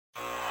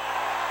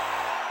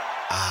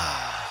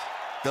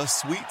The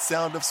sweet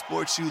sound of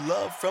sports you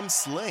love from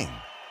Sling.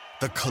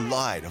 The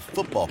collide of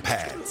football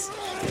pads.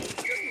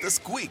 The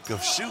squeak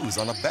of shoes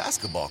on a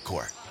basketball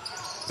court.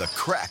 The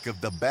crack of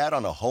the bat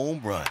on a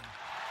home run.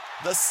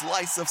 The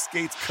slice of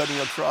skates cutting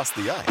across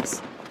the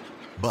ice.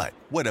 But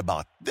what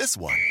about this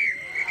one?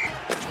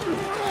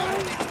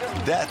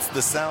 That's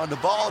the sound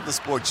of all the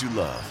sports you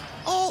love,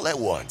 all at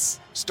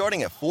once.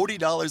 Starting at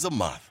 $40 a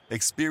month.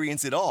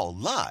 Experience it all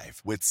live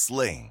with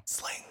Sling.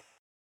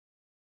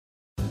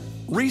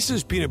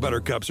 Reese's Peanut Butter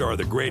Cups are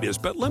the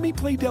greatest, but let me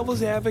play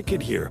devil's advocate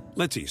here.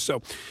 Let's see.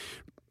 So,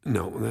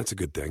 no, that's a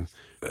good thing.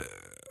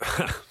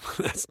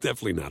 That's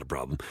definitely not a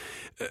problem.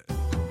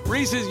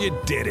 Reese's, you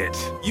did it.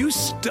 You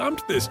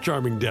stumped this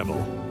charming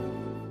devil.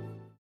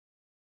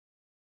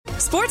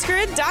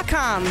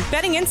 SportsGrid.com.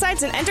 Betting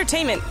insights and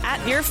entertainment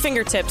at your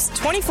fingertips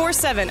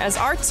 24/7 as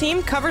our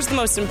team covers the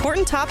most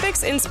important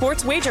topics in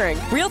sports wagering.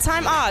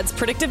 Real-time odds,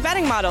 predictive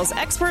betting models,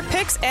 expert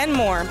picks, and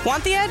more.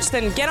 Want the edge?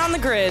 Then get on the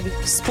grid.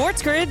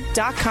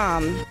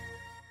 SportsGrid.com.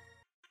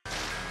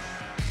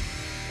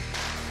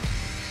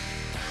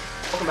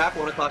 Welcome back,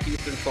 1 o'clock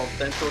Eastern, 12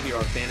 Central here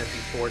on Fantasy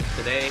Sports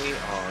Today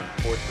on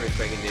Sports Grid.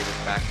 Craig and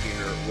Davis back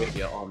here with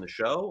you on the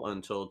show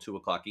until 2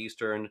 o'clock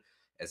Eastern.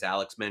 As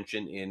Alex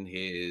mentioned in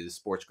his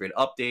Sports Grid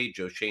update,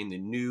 Joe Schoen, the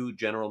new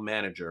general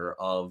manager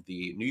of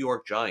the New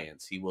York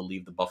Giants, he will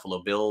leave the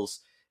Buffalo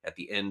Bills at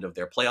the end of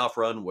their playoff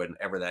run,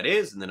 whenever that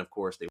is. And then, of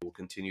course, they will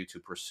continue to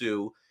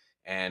pursue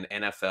an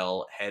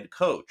NFL head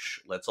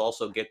coach. Let's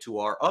also get to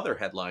our other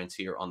headlines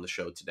here on the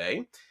show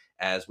today,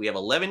 as we have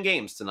 11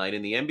 games tonight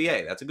in the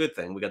NBA. That's a good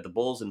thing. We got the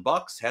Bulls and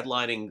Bucks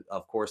headlining,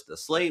 of course, the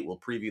slate. We'll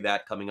preview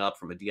that coming up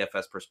from a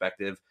DFS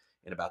perspective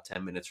in about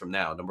 10 minutes from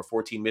now. Number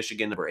 14,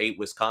 Michigan. Number 8,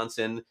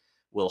 Wisconsin.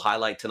 We'll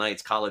highlight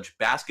tonight's college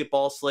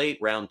basketball slate.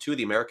 Round 2,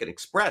 the American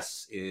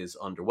Express is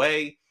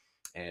underway,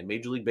 and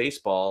Major League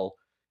Baseball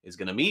is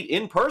going to meet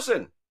in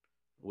person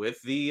with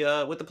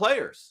the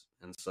players,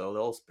 and so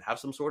they'll have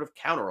some sort of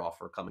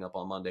counteroffer coming up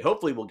on Monday.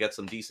 Hopefully, we'll get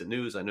some decent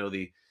news. I know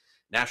the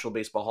National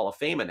Baseball Hall of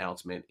Fame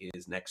announcement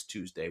is next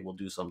Tuesday. We'll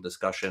do some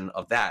discussion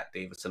of that,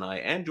 Davis and I,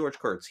 and George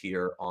Kurtz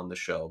here on the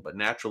show. But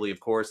naturally, of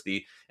course,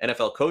 the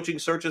NFL coaching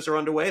searches are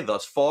underway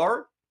thus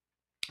far.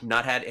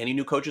 Not had any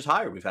new coaches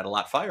hired. We've had a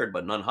lot fired,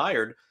 but none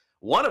hired.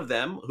 One of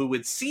them, who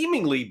would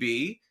seemingly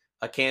be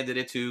a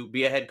candidate to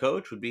be a head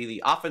coach, would be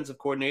the offensive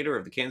coordinator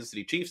of the Kansas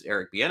City Chiefs,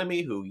 Eric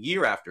Bieniemy, who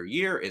year after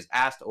year is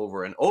asked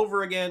over and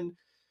over again,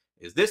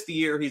 is this the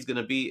year he's going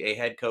to be a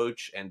head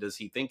coach, and does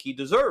he think he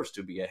deserves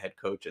to be a head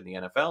coach in the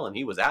NFL? And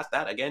he was asked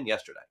that again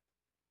yesterday.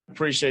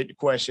 Appreciate the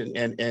question,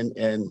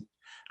 and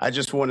I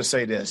just want to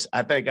say this.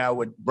 I think I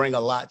would bring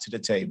a lot to the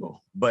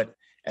table, but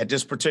at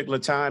this particular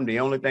time, the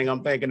only thing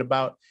I'm thinking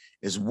about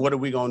is what are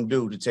we going to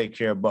do to take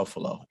care of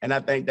Buffalo? And I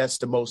think that's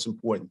the most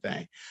important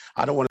thing.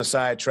 I don't want to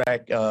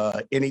sidetrack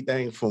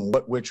anything from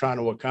what we're trying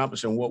to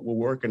accomplish and what we're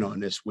working on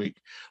this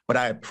week. But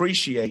I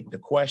appreciate the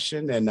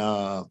question, and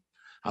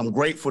I'm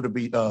grateful to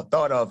be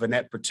thought of in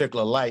that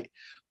particular light.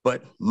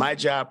 But my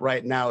job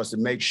right now is to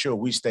make sure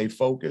we stay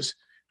focused,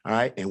 all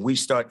right, and we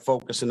start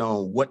focusing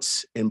on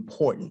what's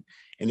important.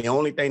 And the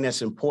only thing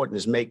that's important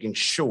is making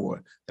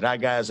sure that our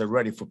guys are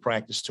ready for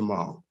practice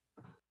tomorrow.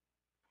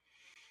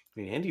 I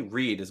mean, Andy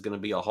Reid is going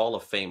to be a Hall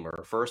of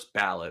Famer, first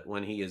ballot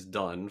when he is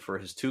done for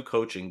his 2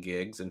 coaching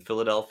gigs in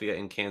Philadelphia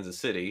and Kansas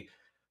City.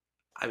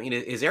 I mean,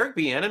 is Eric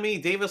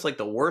Bieniemy, Davis, like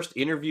the worst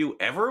interview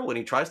ever when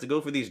he tries to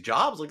go for these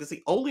jobs? Like, it's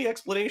the only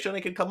explanation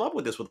I could come up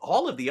with this with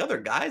all of the other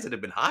guys that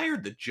have been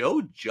hired, the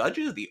Joe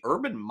Judges, the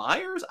Urban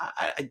Meyers.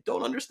 I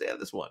don't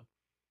understand this one.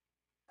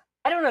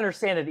 I don't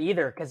understand it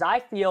either, because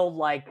I feel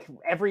like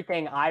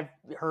everything I've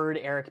heard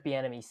Eric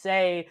Bieniemy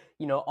say,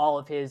 all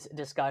of his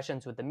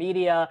discussions with the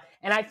media,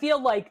 and I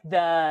feel like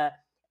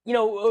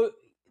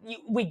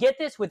we get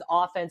this with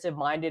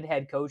offensive-minded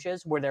head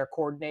coaches where their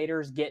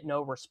coordinators get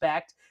no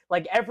respect.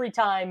 Like every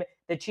time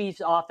the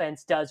Chiefs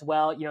offense does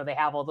well, they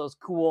have all those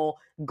cool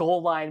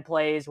goal line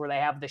plays where they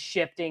have the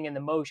shifting and the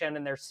motion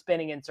and they're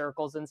spinning in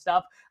circles and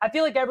stuff. I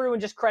feel like everyone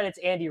just credits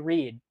Andy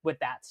Reid with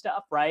that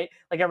stuff, right?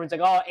 Like everyone's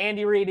like, oh,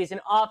 Andy Reid is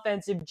an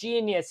offensive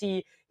genius.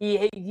 He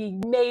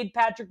made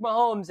Patrick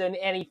Mahomes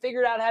and he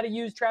figured out how to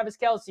use Travis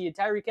Kelce and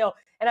Tyreek Hill.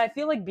 And I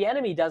feel like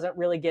Bieniemy doesn't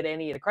really get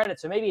any of the credit.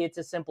 So maybe it's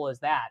as simple as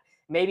that.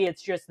 Maybe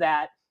it's just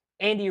that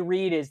Andy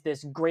Reid is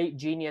this great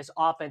genius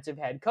offensive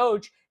head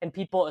coach, and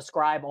people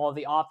ascribe all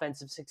the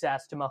offensive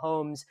success to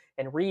Mahomes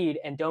and Reid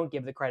and don't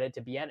give the credit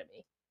to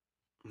Bieniemy.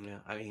 Yeah,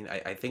 I mean,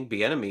 I think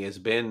Bieniemy has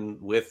been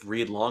with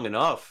Reid long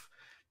enough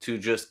to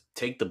just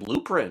take the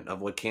blueprint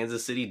of what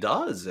Kansas City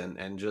does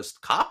and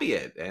just copy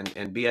it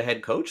and be a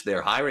head coach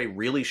there. Hire a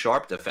really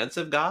sharp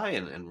defensive guy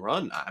and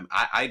run.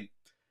 I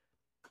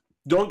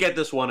don't get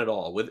this one at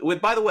all.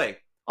 With by the way,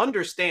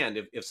 understand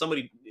if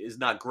somebody is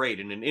not great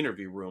in an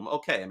interview room,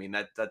 okay, I mean,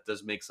 that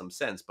does make some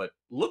sense. But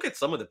look at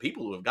some of the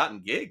people who have gotten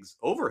gigs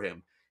over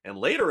him. And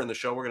later in the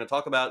show, we're going to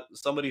talk about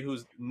somebody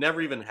who's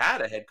never even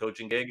had a head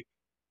coaching gig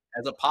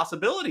as a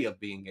possibility of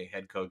being a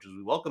head coach, as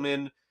we welcome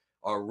in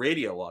our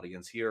radio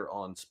audience here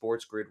on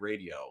Sports Grid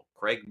Radio.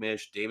 Craig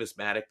Mish, Davis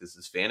Maddock, this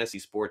is Fantasy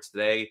Sports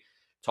Today.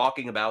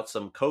 talking about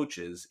some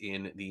coaches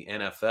in the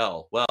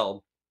NFL.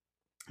 Well,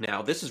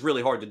 now this is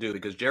really hard to do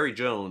because Jerry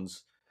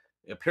Jones,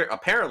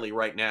 apparently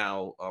right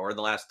now, or in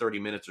the last 30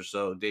 minutes or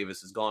so,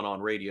 Davis has gone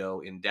on radio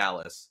in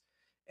Dallas.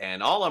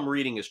 And all I'm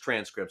reading is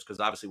transcripts because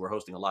obviously we're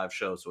hosting a live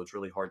show, so it's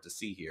really hard to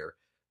see here.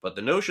 But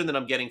the notion that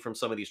I'm getting from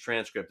some of these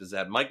transcripts is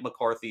that Mike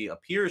McCarthy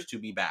appears to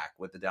be back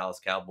with the Dallas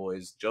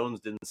Cowboys. Jones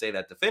didn't say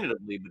that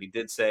definitively, but he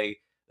did say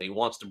that he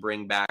wants to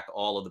bring back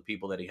all of the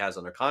people that he has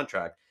under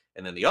contract.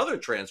 And then the other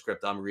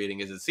transcript I'm reading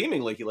is it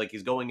seemingly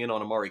he's going in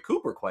on Amari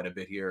Cooper quite a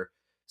bit here,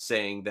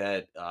 saying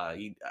that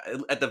he,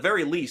 at the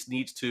very least,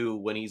 needs to,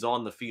 when he's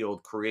on the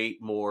field,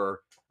 create more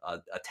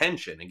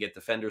attention and get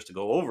defenders to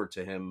go over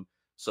to him,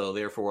 so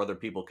therefore other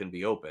people can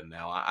be open.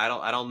 Now, I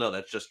don't know.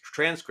 That's just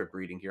transcript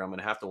reading here. I'm going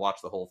to have to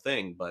watch the whole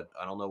thing, but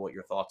I don't know what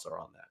your thoughts are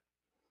on that.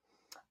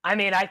 I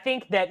mean, I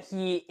think that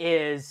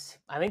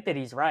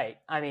he's right.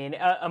 I mean,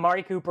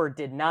 Amari Cooper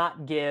did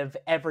not give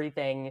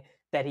everything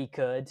that he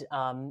could.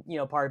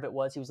 Part of it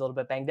was he was a little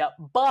bit banged up,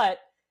 but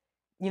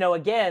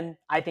again,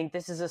 I think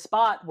this is a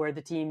spot where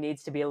the team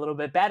needs to be a little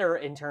bit better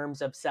in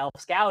terms of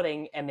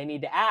self-scouting, and they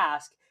need to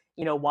ask,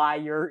 why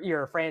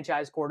you're a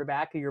franchise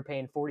quarterback who you're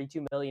paying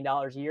 $42 million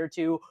a year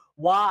to,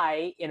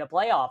 why in a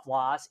playoff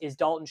loss is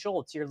Dalton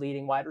Schultz your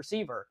leading wide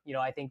receiver?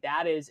 I think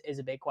that is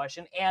a big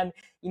question. And,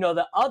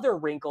 the other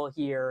wrinkle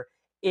here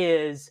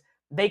is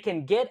they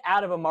can get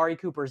out of Amari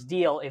Cooper's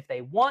deal if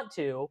they want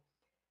to,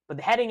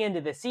 but heading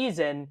into the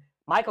season,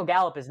 Michael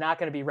Gallup is not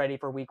going to be ready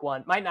for week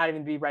 1, might not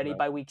even be ready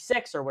by week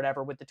 6 or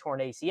whatever with the torn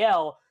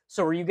ACL.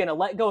 So are you going to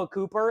let go of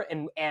Cooper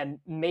and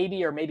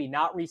maybe or maybe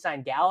not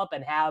re-sign Gallup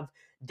and have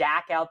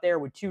Dak out there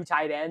with 2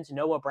 tight ends,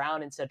 Noah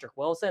Brown and Cedric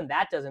Wilson?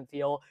 That doesn't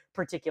feel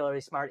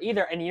particularly smart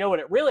either. And you know what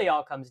it really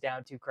all comes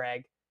down to,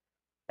 Craig?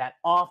 That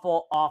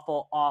awful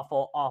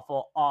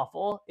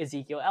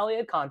Ezekiel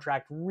Elliott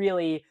contract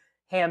really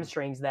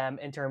hamstrings them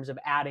in terms of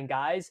adding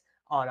guys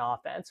on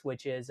offense,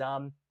 which is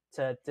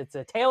it's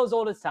a tale as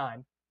old as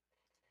time.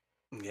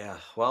 Yeah,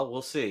 well,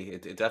 we'll see.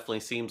 It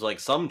definitely seems like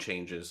some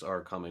changes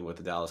are coming with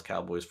the Dallas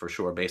Cowboys for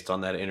sure, based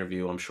on that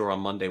interview. I'm sure on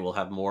Monday we'll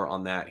have more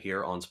on that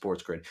here on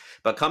Sports Grid.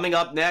 But coming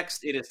up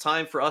next, it is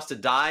time for us to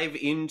dive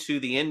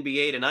into the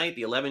NBA tonight,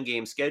 the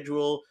 11-game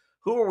schedule.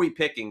 Who are we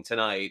picking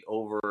tonight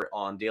over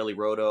on Daily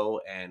Roto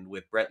and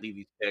with Brett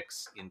Levy's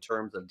picks in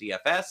terms of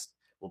DFS?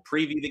 We'll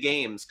preview the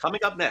games.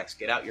 Coming up next,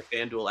 get out your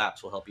FanDuel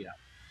apps. We'll help you out.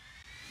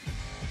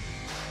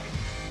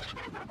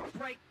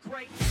 Break.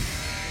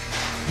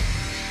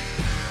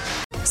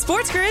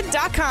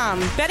 SportsGrid.com.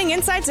 Betting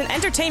insights and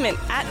entertainment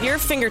at your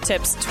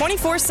fingertips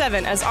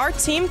 24/7 as our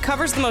team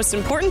covers the most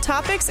important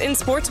topics in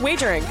sports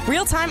wagering.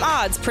 Real-time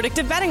odds,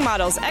 predictive betting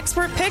models,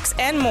 expert picks,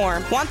 and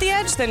more. Want the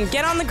edge? Then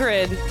get on the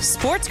grid.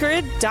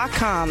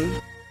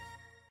 SportsGrid.com.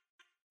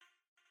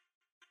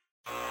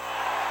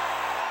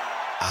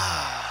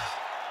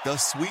 The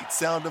sweet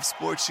sound of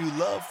sports you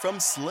love from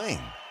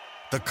Sling.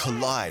 The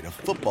collide of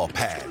football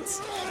pads.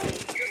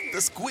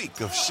 The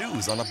squeak of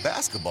shoes on a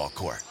basketball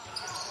court.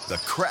 The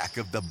crack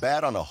of the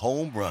bat on a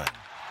home run.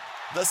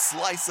 The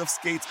slice of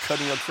skates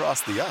cutting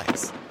across the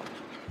ice.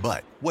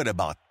 But what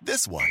about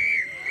this one?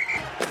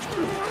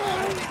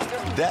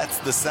 That's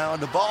the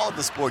sound of all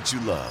the sports you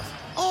love,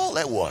 all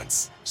at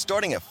once.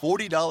 Starting at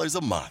 $40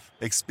 a month.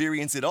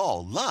 Experience it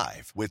all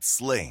live with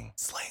Sling.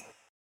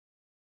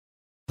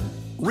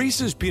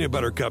 Reese's Peanut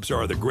Butter Cups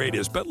are the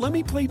greatest, but let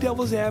me play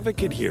devil's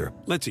advocate here.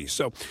 Let's see.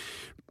 So,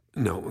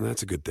 no,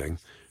 that's a good thing.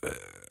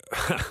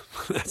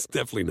 That's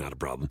definitely not a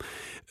problem.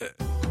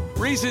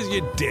 Reese's,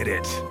 you did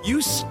it.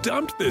 You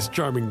stumped this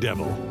charming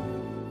devil.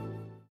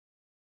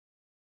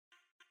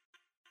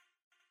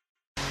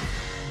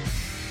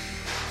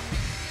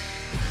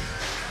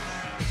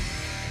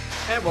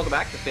 And welcome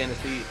back to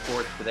Fantasy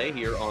Sports Today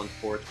here on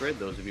Sports Grid.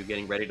 Those of you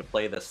getting ready to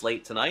play the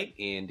slate tonight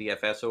in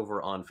DFS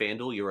over on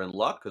FanDuel, you're in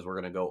luck because we're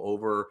going to go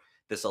over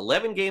this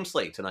 11-game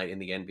slate tonight in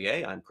the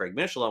NBA. I'm Craig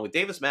Mish along with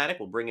Davis Maddock.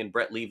 We'll bring in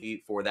Brett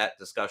Levy for that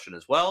discussion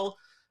as well.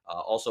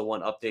 Also,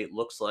 one update,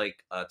 looks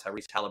like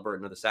Tyrese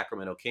Halliburton of the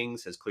Sacramento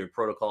Kings has cleared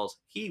protocols.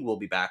 He will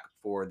be back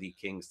for the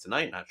Kings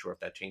tonight. Not sure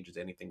if that changes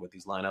anything with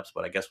these lineups,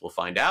 but I guess we'll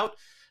find out.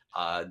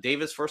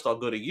 Davis, first I'll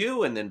go to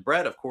you, and then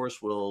Brett, of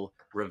course, will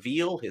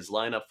reveal his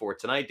lineup for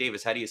tonight.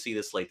 Davis, how do you see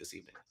this slate this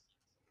evening?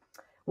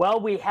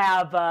 Well, we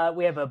have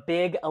a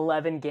big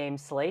 11-game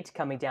slate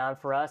coming down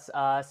for us.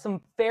 Some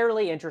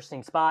fairly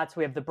interesting spots.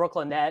 We have the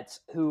Brooklyn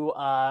Nets, who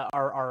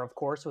are of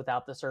course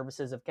without the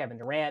services of Kevin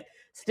Durant,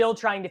 still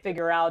trying to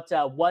figure out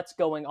what's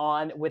going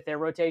on with their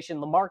rotation.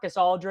 LaMarcus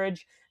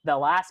Aldridge, the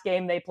last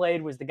game they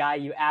played, was the guy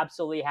you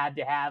absolutely had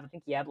to have. I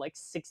think he had like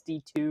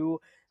 62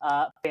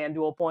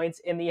 FanDuel points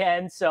in the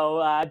end.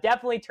 So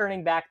definitely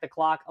turning back the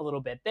clock a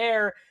little bit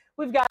there.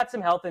 We've got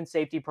some health and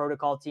safety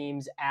protocol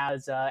teams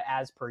as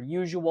per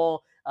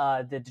usual.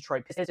 The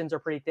Detroit Pistons are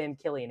pretty thin.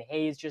 Killian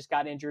Hayes just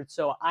got injured.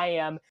 So I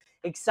am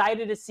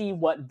excited to see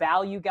what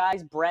value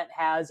guys Brett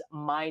has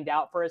mined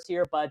out for us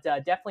here, but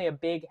definitely a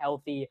big,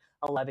 healthy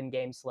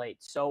 11-game slate.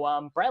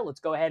 So Brett, let's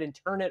go ahead and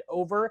turn it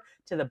over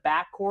to the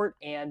backcourt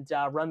and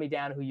run me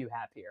down who you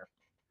have here.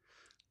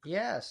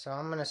 Yeah, so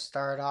I'm going to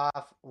start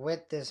off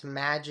with this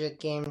Magic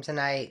game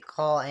tonight.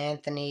 Cole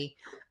Anthony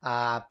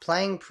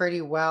playing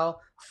pretty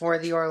well for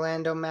the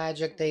Orlando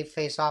Magic. They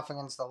face off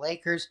against the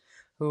Lakers,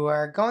 who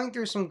are going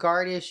through some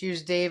guard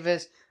issues.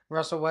 Davis,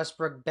 Russell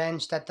Westbrook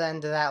benched at the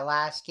end of that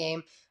last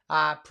game.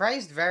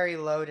 Priced very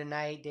low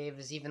tonight.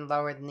 Davis even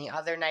lower than the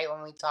other night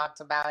when we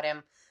talked about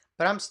him.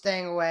 But I'm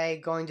staying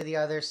away, going to the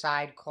other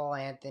side, Cole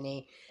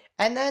Anthony.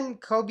 And then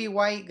Kobe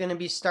White going to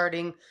be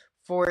starting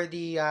for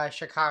the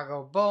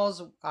Chicago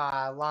Bulls.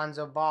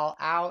 Lonzo Ball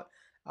out.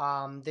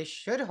 They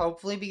should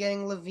hopefully be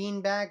getting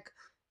Levine back,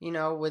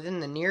 within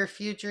the near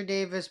future,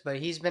 Davis, but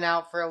he's been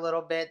out for a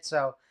little bit.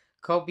 So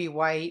Kobe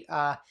White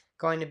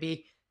going to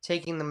be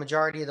taking the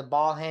majority of the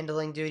ball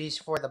handling duties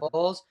for the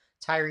Bulls.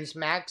 Tyrese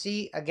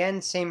Maxey,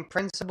 again, same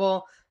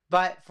principle,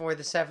 but for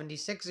the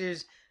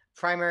 76ers,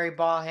 primary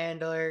ball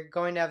handler,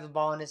 going to have the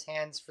ball in his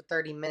hands for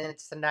 30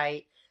 minutes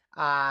tonight.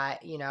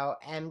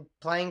 And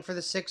playing for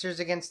the Sixers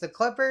against the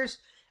Clippers.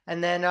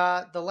 And then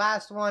the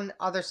last one,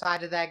 other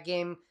side of that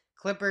game,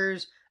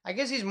 Clippers. I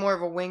guess he's more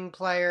of a wing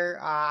player.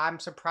 I'm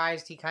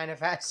surprised he kind of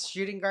has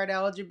shooting guard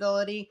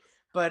eligibility.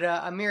 But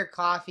Amir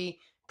Coffey,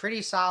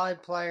 pretty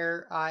solid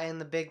player in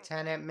the Big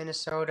Ten at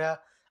Minnesota.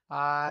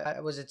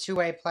 Was a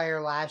two-way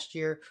player last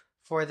year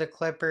for the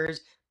Clippers,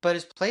 but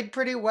has played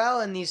pretty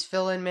well in these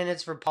fill-in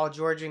minutes for Paul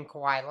George and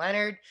Kawhi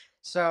Leonard.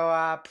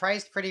 So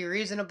priced pretty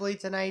reasonably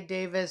tonight,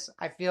 Davis.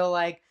 I feel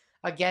like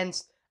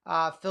against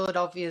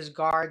Philadelphia's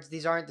guards,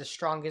 these aren't the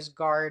strongest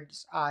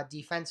guards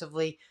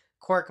defensively.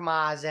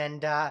 Korkmaz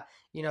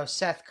and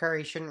Seth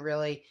Curry shouldn't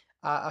really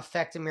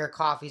affect Amir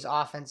Coffey's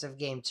offensive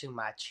game too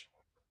much.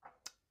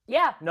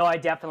 Yeah, no, I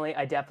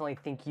definitely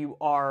think you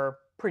are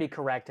pretty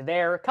correct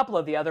there. A couple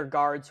of the other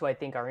guards who I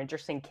think are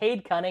interesting.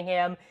 Cade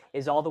Cunningham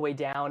is all the way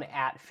down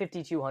at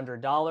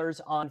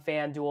 $5,200 on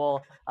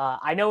FanDuel.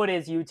 I know it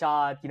is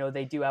Utah.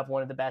 They do have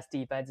one of the best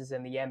defenses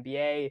in the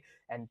NBA,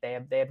 and they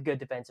have good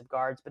defensive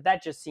guards, but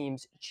that just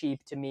seems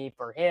cheap to me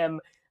for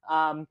him.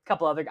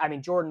 Couple other,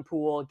 Jordan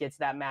Poole gets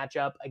that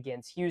matchup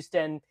against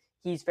Houston.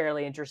 He's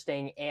fairly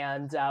interesting,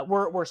 and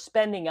we're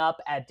spending up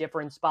at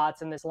different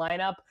spots in this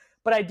lineup,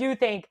 but I do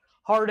think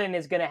Harden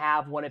is going to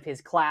have one of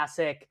his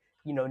classic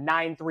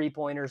 9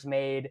 3-pointers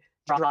made,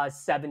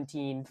 draws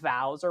 17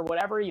 fouls or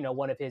whatever,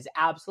 one of his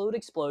absolute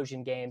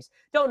explosion games.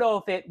 Don't know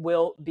if it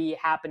will be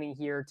happening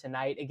here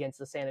tonight against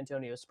the San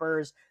Antonio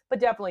Spurs, but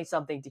definitely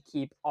something to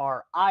keep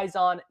our eyes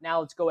on.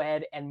 Now let's go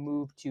ahead and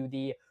move to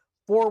the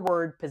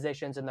forward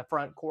positions in the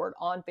front court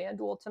on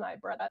FanDuel tonight,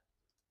 Brett.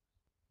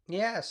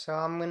 Yeah, so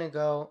I'm going to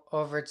go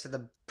over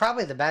to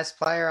probably the best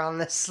player on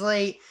the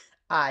slate,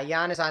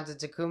 Giannis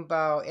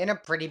Antetokounmpo, in a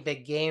pretty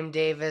big game,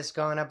 Davis,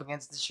 going up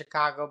against the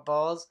Chicago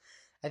Bulls.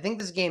 I think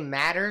this game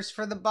matters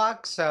for the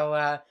Bucks,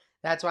 so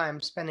that's why I'm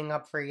spending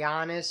up for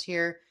Giannis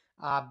here.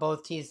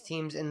 Both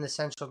teams in the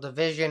Central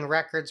Division,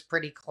 records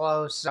pretty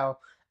close, so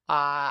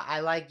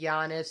I like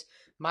Giannis.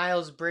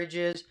 Miles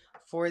Bridges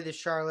for the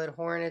Charlotte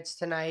Hornets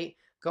tonight,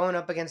 going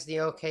up against the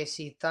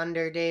OKC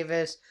Thunder,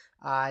 Davis.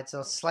 It's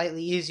a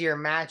slightly easier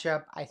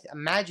matchup. I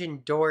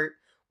imagine Dort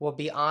will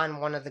be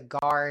on one of the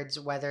guards,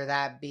 whether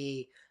that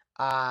be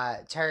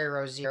Terry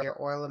Rozier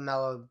or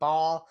LaMelo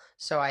Ball.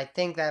 So I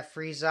think that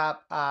frees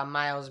up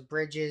Miles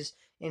Bridges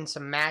in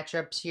some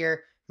matchups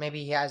here.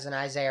 Maybe he has an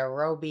Isaiah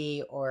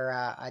Roby or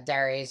a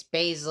Darius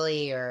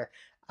Bazley or,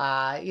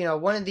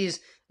 one of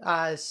these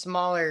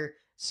smaller,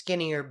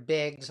 skinnier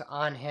bigs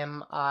on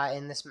him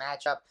in this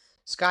matchup.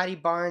 Scotty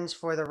Barnes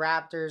for the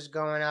Raptors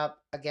going up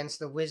against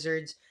the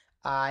Wizards.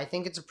 I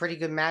think it's a pretty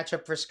good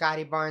matchup for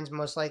Scotty Barnes,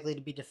 most likely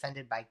to be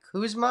defended by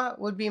Kuzma,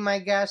 would be my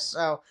guess.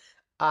 So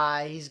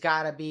he's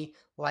got to be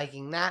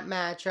liking that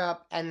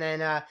matchup. And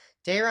then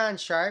Day'Ron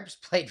Sharpe's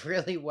played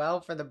really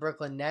well for the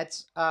Brooklyn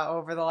Nets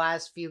over the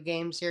last few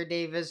games here,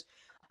 Davis.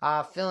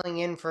 Filling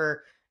in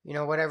for,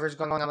 whatever's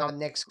going on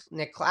with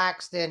Nick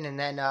Claxton. And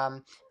then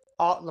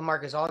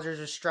LaMarcus Aldridge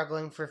was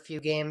struggling for a few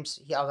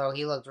games, although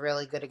he looked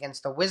really good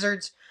against the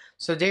Wizards.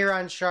 So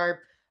Day'Ron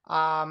Sharpe,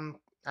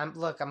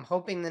 I'm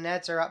hoping the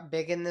Nets are up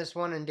big in this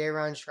one, and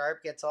Day'Ron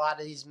Sharpe gets a lot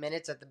of these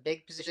minutes at the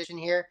big position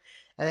here.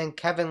 And then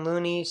Kevin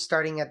Looney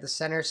starting at the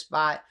center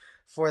spot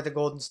for the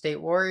Golden State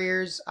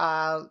Warriors.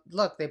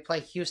 They play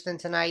Houston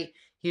tonight.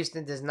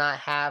 Houston does not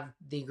have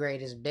the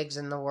greatest bigs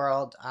in the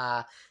world.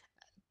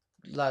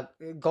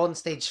 Golden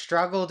State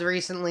struggled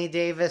recently,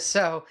 Davis,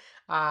 so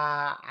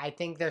I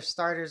think their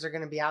starters are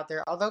going to be out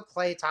there. Although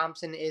Klay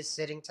Thompson is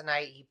sitting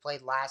tonight. He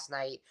played last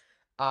night,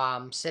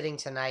 sitting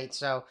tonight,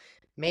 so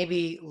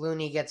maybe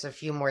Looney gets a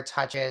few more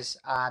touches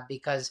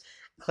because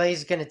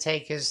Klay's going to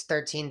take his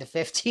 13 to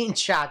 15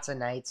 shots a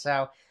night.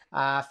 So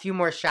a few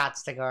more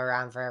shots to go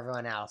around for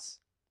everyone else.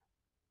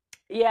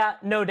 Yeah,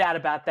 no doubt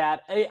about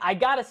that. I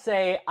got to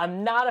say,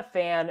 I'm not a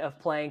fan of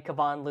playing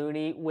Kevon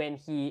Looney when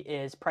he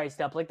is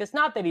priced up like this.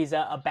 Not that he's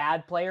a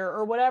bad player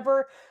or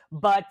whatever,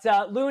 but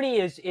Looney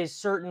is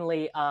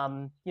certainly,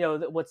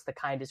 what's the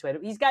kindest way to,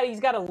 he's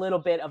got a little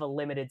bit of a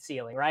limited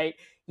ceiling, right?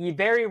 He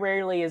very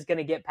rarely is going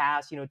to get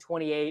past,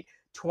 28,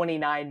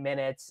 29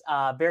 minutes.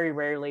 Very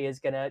rarely is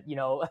going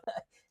to,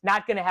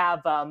 not going to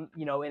have,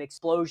 an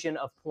explosion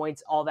of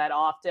points all that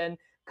often. A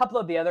couple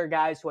of the other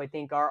guys who I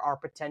think are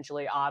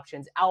potentially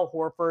options. Al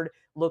Horford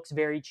looks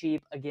very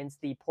cheap against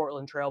the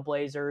Portland Trail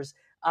Blazers.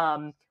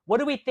 What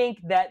do we think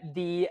that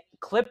the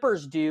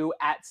Clippers do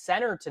at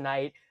center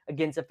tonight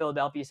against the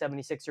Philadelphia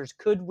 76ers?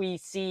 Could we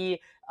see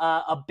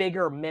a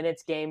bigger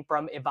minutes game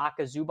from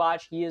Ivica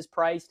Zubac? He is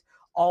priced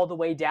all the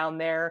way down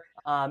there.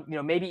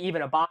 Maybe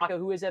even Ibaka,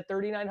 who is at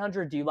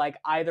 3,900. Do you like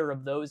either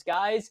of those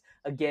guys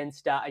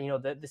against,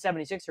 the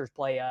 76ers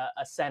play a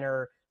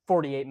center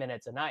 48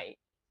 minutes a night?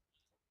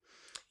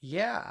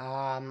 Yeah,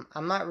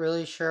 I'm not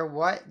really sure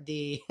what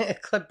the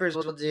Clippers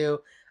will do.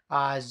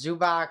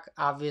 Zubac,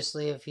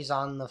 obviously, if he's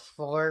on the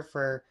floor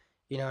for,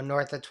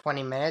 north of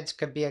 20 minutes,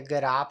 could be a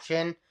good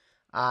option.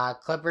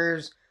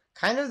 Clippers,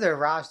 kind of their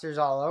roster's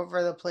all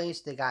over the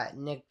place. They got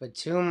Nick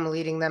Batum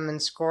leading them in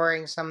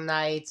scoring some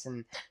nights,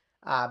 and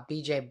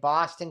BJ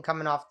Boston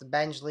coming off the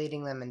bench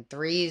leading them in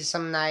threes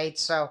some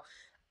nights. So,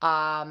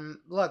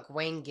 look,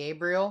 Wayne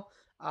Gabriel,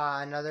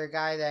 another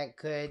guy that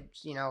could,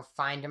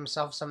 find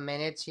himself some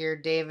minutes here.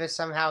 Davis,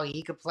 somehow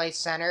he could play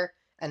center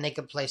and they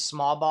could play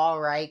small ball,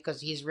 right?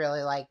 Because he's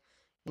really like,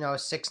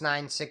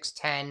 6'9",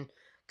 6'10",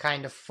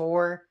 kind of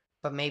 4,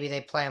 but maybe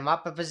they play him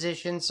up a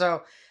position.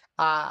 So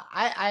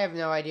I have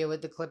no idea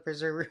what the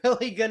Clippers are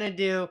really going to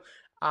do.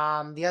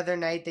 The other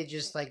night they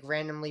just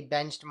randomly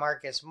benched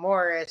Marcus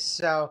Morris.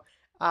 So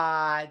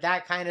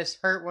that kind of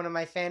hurt one of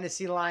my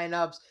fantasy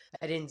lineups.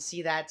 I didn't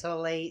see that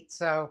till late.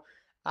 So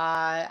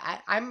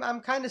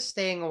I'm kind of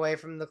staying away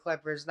from the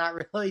Clippers. Not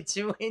really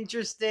too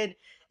interested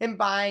in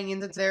buying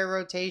into their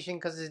rotation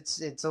because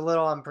it's a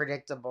little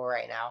unpredictable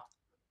right now.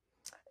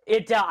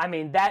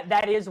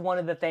 That is one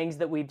of the things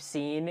that we've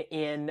seen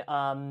in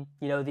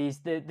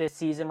this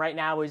season right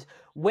now is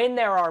when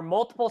there are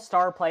multiple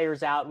star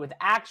players out with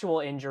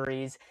actual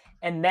injuries,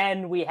 and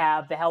then we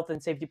have the health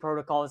and safety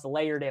protocols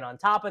layered in on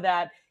top of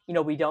that.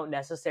 We don't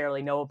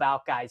necessarily know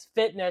about guys'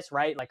 fitness,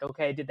 right? Like,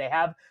 okay, did they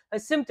have a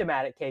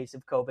symptomatic case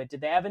of COVID?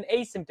 Did they have an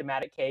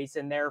asymptomatic case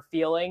and they're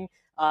feeling,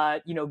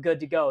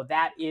 good to go?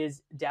 That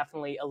is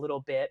definitely a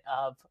little bit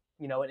of,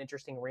 an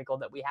interesting wrinkle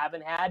that we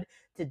haven't had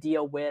to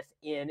deal with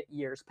in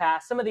years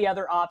past. Some of the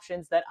other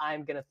options that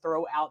I'm going to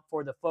throw out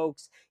for the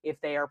folks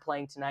if they are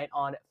playing tonight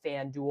on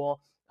FanDuel.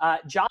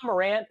 John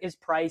Morant is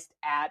priced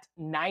at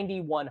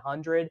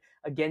 9,100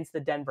 against the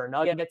Denver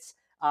Nuggets.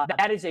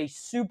 That is a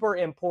super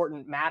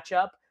important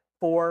matchup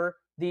for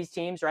these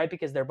teams, right?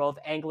 Because they're both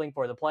angling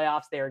for the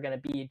playoffs. They are going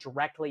to be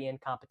directly in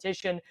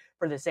competition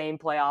for the same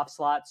playoff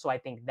slot. So I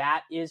think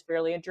that is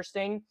fairly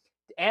interesting.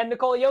 And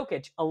Nikola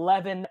Jokic,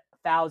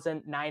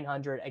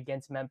 11,900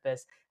 against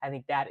Memphis. I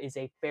think that is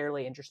a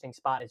fairly interesting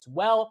spot as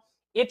well.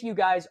 If you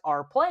guys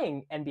are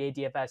playing NBA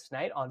DFS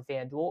tonight on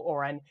FanDuel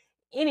or on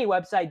any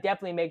website,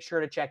 definitely make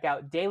sure to check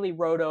out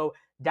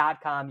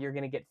dailyroto.com. You're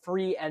going to get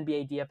free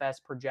NBA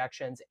DFS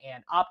projections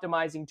and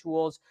optimizing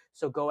tools.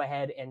 So go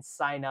ahead and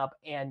sign up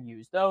and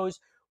use those.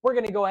 We're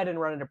going to go ahead and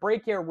run into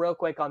break here real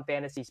quick on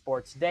Fantasy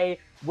Sports Today.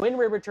 When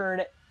we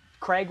return,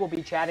 Craig will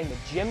be chatting with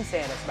Jim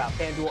Sannes about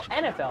FanDuel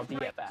NFL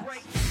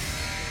DFS.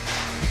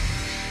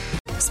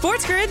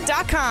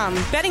 SportsGrid.com.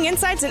 Betting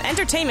insights and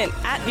entertainment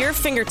at your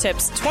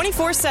fingertips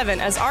 24/7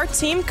 as our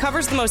team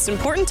covers the most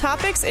important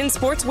topics in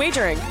sports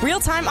wagering.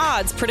 Real-time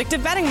odds,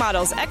 predictive betting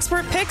models,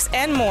 expert picks,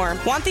 and more.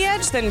 Want the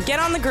edge? Then get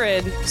on the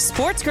grid.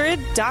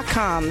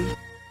 SportsGrid.com.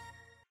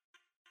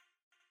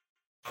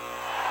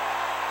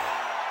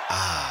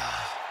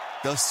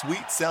 The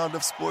sweet sound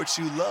of sports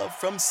you love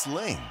from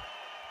Sling.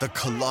 The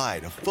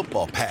collide of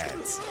football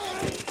pads.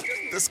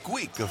 The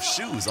squeak of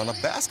shoes on a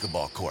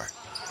basketball court.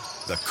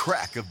 The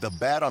crack of the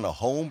bat on a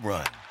home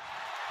run.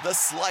 The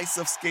slice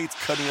of skates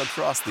cutting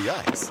across the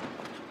ice.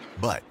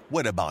 But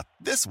what about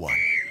this one?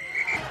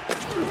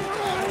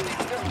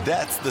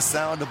 That's the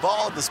sound of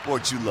all the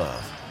sports you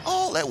love,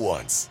 all at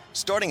once.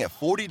 Starting at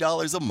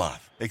 $40 a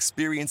month.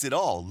 Experience it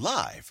all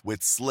live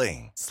with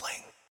Sling.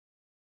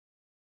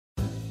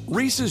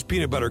 Reese's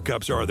Peanut Butter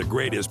Cups are the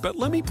greatest, but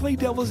let me play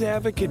devil's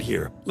advocate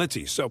here. Let's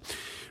see. So,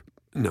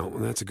 no,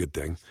 that's a good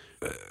thing.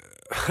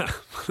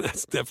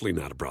 That's definitely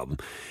not a problem.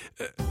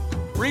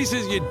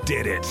 Reese's, you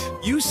did it.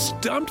 You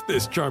stumped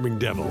this charming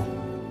devil.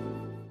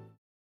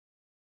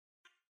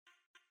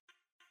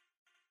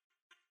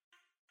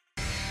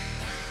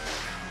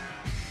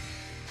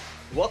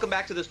 Welcome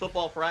back to this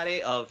Football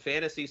Friday of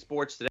Fantasy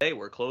Sports Today.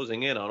 We're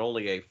closing in on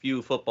only a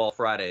few Football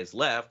Fridays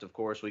left. Of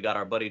course, we got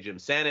our buddy Jim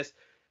Sannes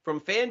from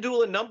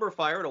FanDuel and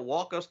NumberFire to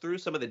walk us through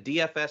some of the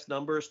DFS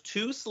numbers.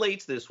 2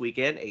 slates this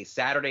weekend, a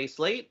Saturday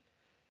slate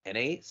and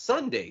a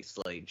Sunday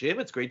slate. Jim,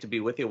 it's great to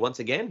be with you once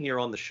again here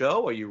on the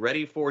show. Are you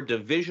ready for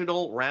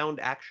divisional round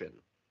action?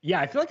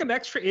 Yeah, I feel like I'm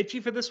extra itchy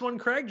for this one,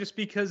 Craig, just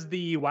because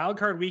the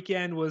wildcard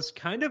weekend was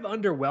kind of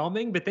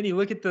underwhelming. But then you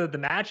look at the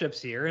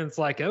matchups here, and it's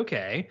like,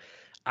 okay,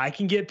 I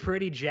can get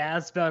pretty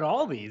jazzed about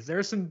all these.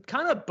 There's some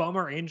kind of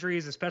bummer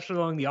injuries, especially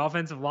along the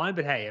offensive line.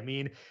 But hey, I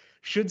mean,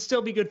 should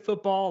still be good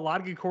football, a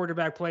lot of good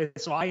quarterback play.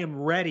 So I am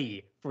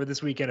ready for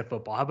this weekend of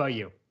football. How about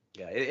you?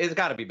 Yeah, it's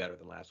got to be better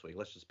than last week.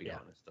 Let's just be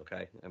honest,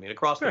 okay? I mean,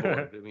 across the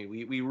board. I mean,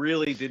 we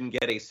really didn't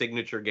get a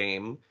signature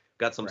game.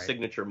 Got some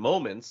signature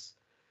moments,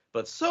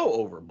 but so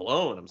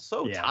overblown. I'm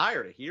so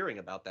tired of hearing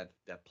about that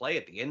play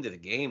at the end of the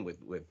game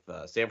with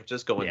San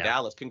Francisco and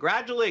Dallas.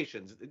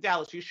 Congratulations,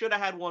 Dallas. You should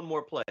have had one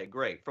more play.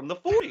 Great. From the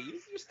 40,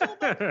 you're still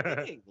not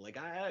kidding. Like,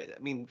 I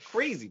mean,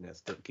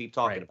 craziness to keep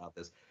talking about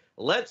this.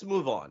 Let's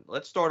move on.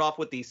 Let's start off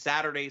with the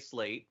Saturday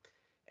slate.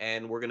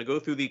 And we're going to go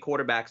through the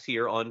quarterbacks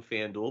here on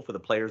FanDuel for the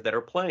players that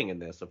are playing in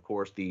this. Of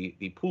course,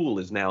 the pool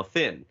is now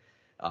thin.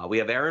 We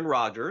have Aaron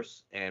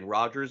Rodgers, and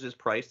Rodgers is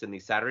priced in the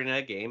Saturday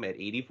night game at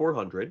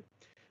 $8,400.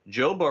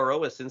 Joe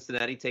Burrow as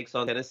Cincinnati takes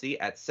on Tennessee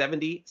at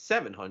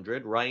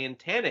 $7,700. Ryan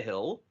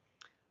Tannehill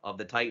of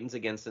the Titans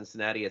against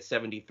Cincinnati at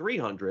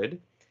 $7,300.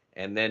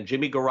 And then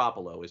Jimmy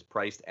Garoppolo is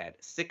priced at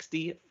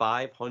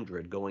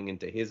 $6,500 going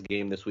into his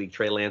game this week.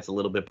 Trey Lance a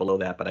little bit below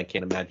that, but I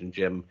can't imagine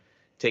Jim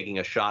taking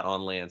a shot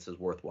on Lance is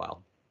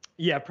worthwhile.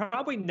 Yeah,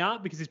 probably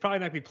not, because he's probably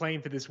not going to be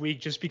playing for this week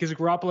just because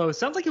Garoppolo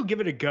sounds like he'll give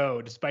it a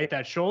go despite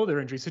that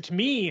shoulder injury. So to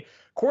me,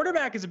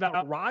 quarterback is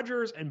about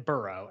Rodgers and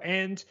Burrow.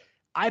 And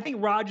I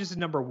think Rodgers is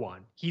number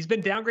one. He's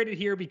been downgraded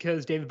here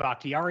because David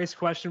Bakhtiari is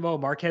questionable.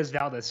 Marquez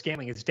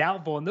Valdes-Scantling is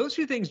doubtful. And those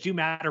two things do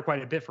matter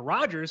quite a bit for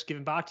Rodgers,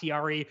 given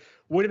Bakhtiari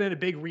would have been a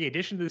big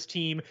re-addition to this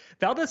team.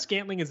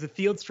 Valdes-Scantling is the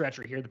field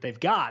stretcher here that they've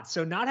got.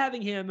 So not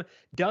having him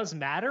does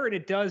matter, and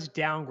it does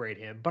downgrade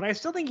him. But I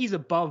still think he's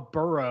above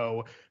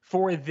Burrow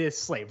for this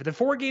slate. For the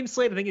 4-game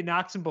slate, I think it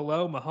knocks him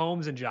below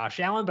Mahomes and Josh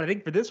Allen. But I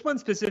think for this one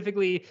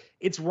specifically,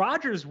 it's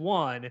Rodgers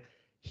 1.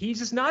 He's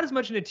just not as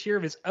much in a tier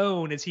of his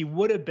own as he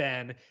would have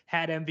been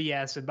had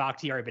MVS and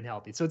Bakhtiari been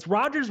healthy. So it's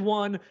Rodgers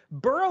 1,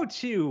 Burrow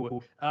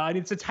 2, and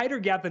it's a tighter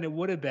gap than it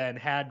would have been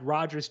had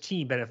Rodgers'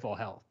 team been at full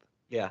health.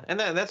 Yeah, and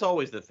that's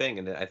always the thing,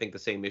 and I think the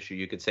same issue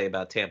you could say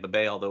about Tampa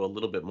Bay, although a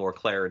little bit more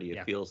clarity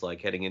it feels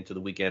like heading into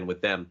the weekend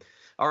with them.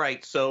 All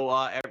right, so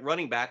at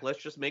running back, let's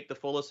just make the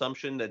full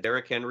assumption that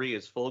Derrick Henry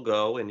is full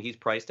go, and he's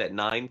priced at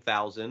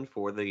 $9,000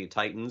 for the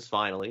Titans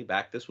finally,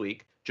 back this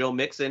week. Joe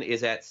Mixon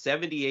is at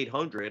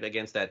 $7,800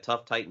 against that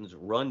tough Titans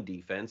run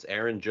defense.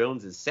 Aaron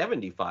Jones is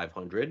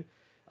 $7,500.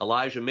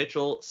 Elijah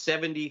Mitchell,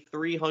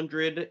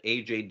 $7,300.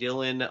 A.J.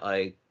 Dillon,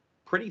 a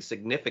pretty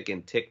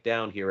significant tick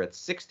down here at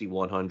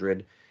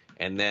 $6,100.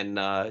 And then,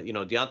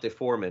 Deontay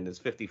Foreman is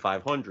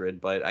 $5,500.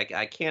 But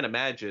I can't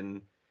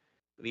imagine.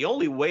 The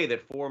only way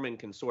that Foreman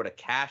can sort of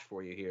cash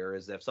for you here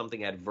is if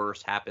something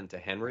adverse happened to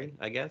Henry,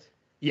 I guess.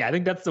 Yeah, I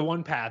think that's the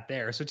one path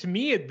there. So to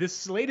me, this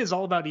slate is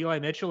all about Eli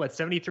Mitchell at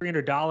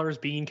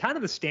 $7,300 being kind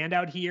of the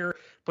standout here,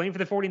 playing for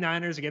the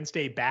 49ers against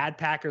a bad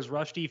Packers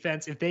rush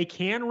defense. If they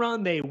can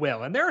run, they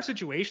will. And there are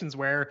situations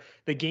where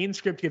the game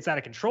script gets out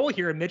of control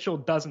here and Mitchell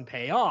doesn't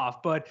pay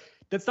off, but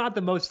that's not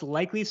the most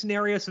likely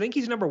scenario. So I think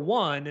he's number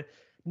one.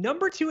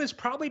 Number two is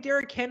probably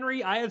Derrick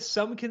Henry. I have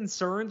some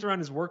concerns around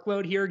his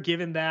workload here,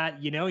 given that,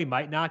 he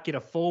might not get a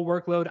full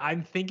workload.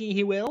 I'm thinking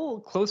he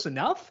will, close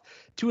enough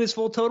to his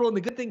full total. And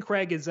the good thing,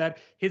 Craig, is that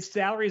his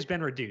salary has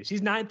been reduced.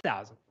 He's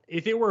 $9,000.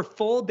 If it were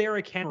full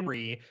Derrick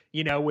Henry,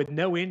 with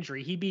no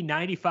injury, he'd be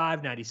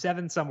 95,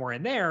 97, somewhere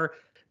in there.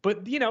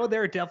 But,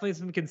 there are definitely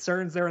some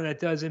concerns there, and that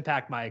does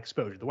impact my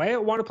exposure. The way I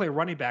want to play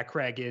running back,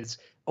 Craig, is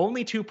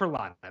only 2 per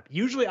lineup.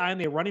 Usually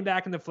I'm a running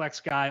back in the flex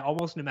guy,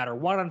 almost no matter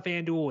what on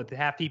FanDuel with the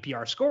half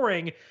PPR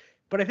scoring.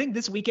 But I think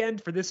this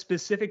weekend for this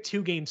specific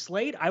 2-game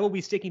slate, I will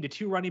be sticking to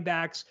 2 running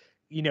backs,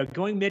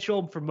 going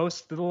Mitchell for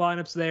most of the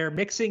lineups there,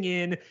 mixing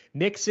in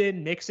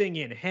Mixon, mixing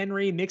in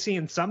Henry, mixing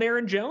in some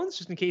Aaron Jones,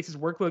 just in case his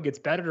workload gets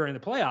better during the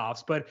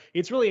playoffs. But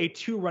it's really a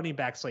 2 running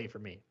back slate for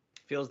me.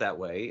 Feels that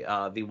way.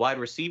 The wide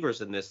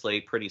receivers in this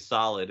slate pretty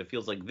solid. It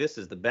feels like this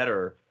is the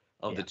better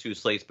of the 2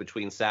 slates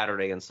between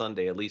Saturday and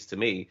Sunday, at least to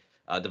me.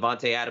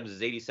 Devontae Adams is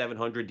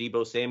 $8,700,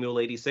 Deebo Samuel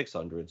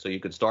 $8,600. So you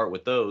could start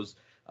with those.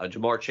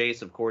 Jamar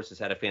Chase, of course, has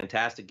had a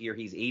fantastic year.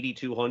 He's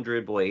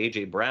 $8,200. Boy,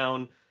 A.J.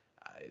 Brown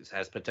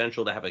has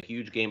potential to have a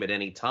huge game at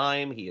any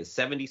time. He is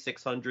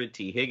 $7,600.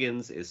 T.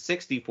 Higgins is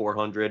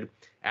 $6,400.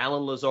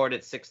 Alan Lazard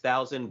at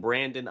 $6,000.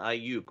 Brandon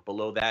Ayuk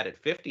below that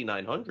at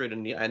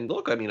 $5,900. And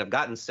look, I've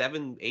gotten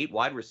 7-8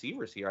 wide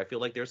receivers here. I feel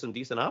like there's some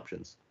decent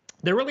options.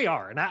 There really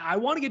are. And I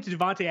want to get to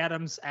Devontae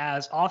Adams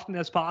as often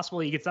as possible.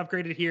 He gets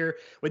upgraded here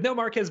with no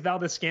Marquez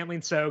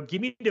Valdes-Scantling. So give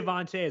me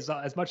Devontae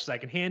as much as I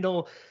can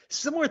handle.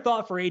 Similar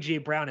thought for A.J.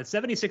 Brown at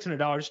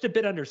 $7,600, just a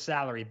bit under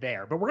salary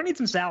there. But we're going to need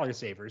some salary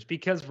savers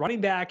because running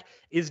back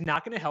is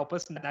not going to help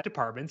us in that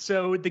department.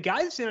 So the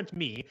guys that stand out to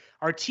me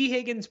are T.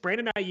 Higgins,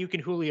 Brandon Ayuk,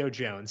 and Julio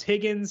Jones.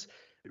 Higgins,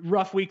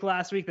 rough week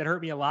last week. That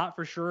hurt me a lot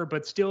for sure,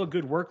 but still a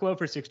good workload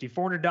for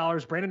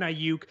 $6,400. Brandon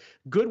Ayuk,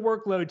 good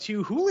workload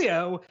too.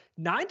 Julio,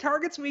 9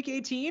 targets in week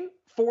 18.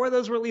 4 of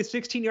those were at least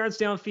 16 yards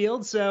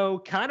downfield.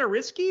 So kind of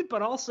risky,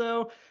 but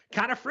also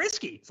kind of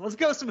frisky. So let's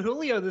go some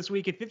Julio this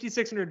week at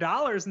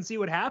 $5,600 and see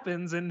what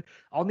happens. And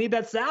I'll need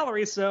that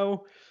salary.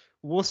 So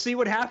we'll see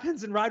what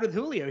happens and ride with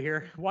Julio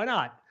here. Why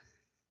not?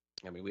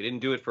 We didn't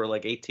do it for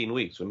like 18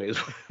 weeks. We may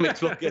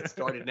as well get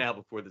started now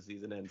before the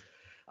season ends.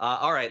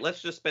 All right,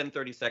 let's just spend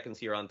 30 seconds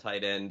here on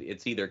tight end.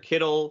 It's either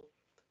Kittle,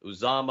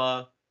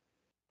 Uzama,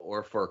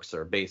 or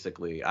Ferkser,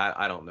 basically.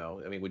 I don't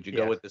know. I mean, would you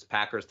go with this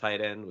Packers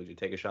tight end? Would you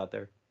take a shot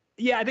there?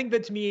 Yeah, I think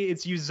that to me,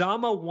 it's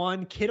Uzama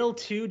 1, Kittle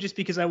 2, just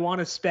because I want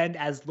to spend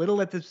as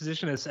little at this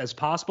position as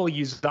possible.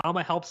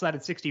 Uzama helps that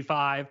at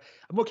 65.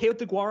 I'm okay with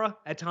DeGuara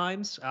at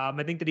times.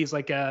 I think that he's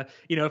like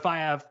if I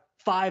have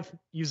 5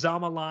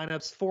 Uzama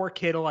lineups, 4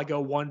 Kittle, I go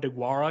 1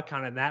 DeGuara,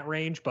 kind of in that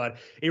range. But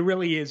it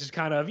really is just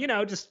kind of,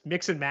 just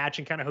mix and match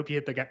and kind of hope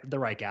you hit the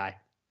right guy.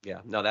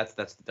 Yeah, no, that's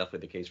definitely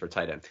the case for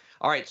tight end.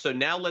 All right, so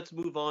now let's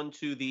move on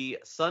to the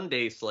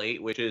Sunday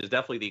slate, which is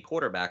definitely the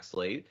quarterback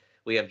slate.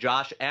 We have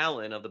Josh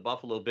Allen of the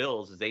Buffalo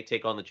Bills as they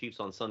take on the Chiefs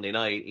on Sunday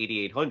night,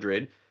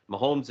 8,800.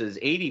 Mahomes is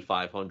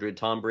 8,500.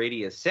 Tom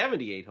Brady is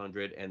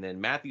 7,800. And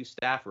then Matthew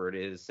Stafford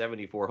is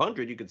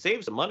 7,400. You could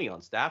save some money on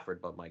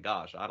Stafford, but my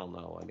gosh, I don't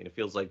know. I mean, it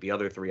feels like the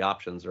other 3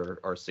 options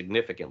are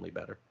significantly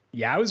better.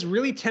 Yeah, I was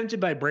really tempted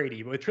by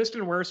Brady, but with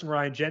Tristan Wirfs and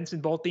Ryan Jensen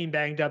both being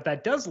banged up,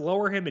 that does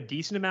lower him a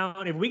decent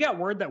amount. If we got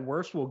word that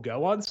Wirfs will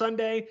go on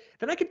Sunday,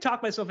 then I could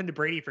talk myself into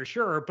Brady for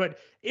sure. But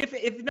if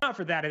not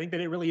for that, I think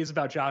that it really is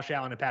about Josh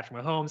Allen and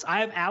Patrick Mahomes.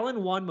 I have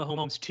Allen 1,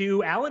 Mahomes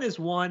 2. Allen is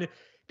 1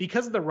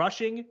 because of the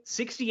rushing,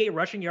 68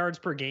 rushing yards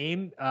per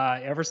game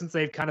ever since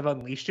they've kind of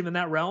unleashed him in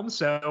that realm.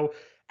 So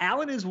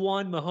Allen is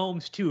 1,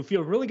 Mahomes 2.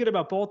 Feel really good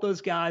about both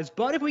those guys.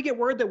 But if we get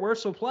word that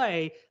Wirfs will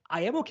play,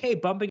 I am okay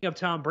bumping up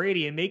Tom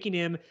Brady and making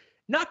him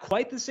not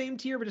quite the same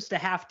tier, but just a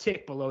half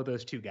tick below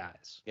those 2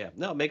 guys. Yeah,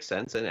 no, it makes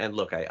sense. And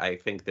look, I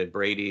think that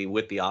Brady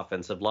with the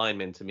offensive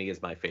lineman, to me,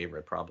 is my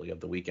favorite probably of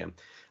the weekend.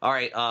 All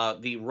right,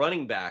 the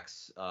running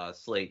backs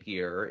slate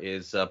here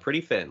is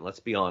pretty thin, let's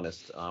be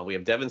honest. We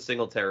have Devin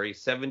Singletary,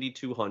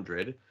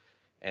 7,200.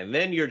 And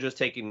then you're just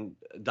taking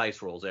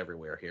dice rolls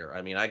everywhere here.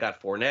 I mean, I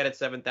got Fournette at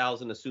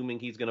 7,000, assuming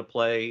he's going to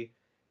play.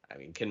 I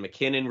mean, can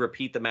McKinnon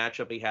repeat the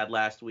matchup he had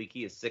last week?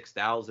 He is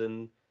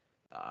 6,000.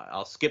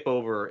 I'll skip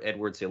over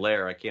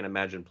Edwards-Helaire. I can't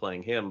imagine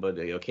playing him, but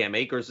Cam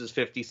Akers is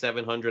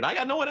 5,700. I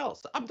got no one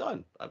else. I'm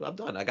done. I'm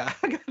done. I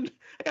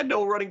got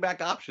no running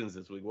back options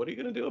this week. What are you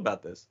going to do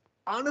about this?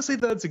 Honestly,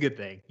 that's a good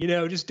thing.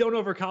 Just don't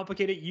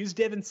overcomplicate it. Use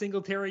Devin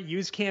Singletary,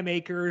 use Cam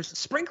Akers,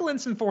 sprinkle in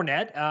some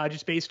Fournette,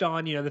 just based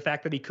on, the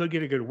fact that he could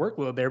get a good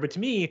workload there. But to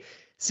me,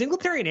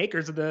 Singletary and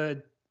Akers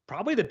are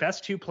probably the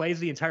best 2 plays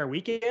of the entire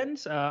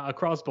weekend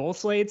across both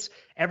slates.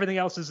 Everything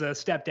else is a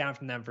step down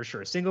from them for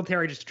sure.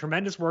 Singletary, just a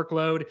tremendous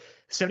workload,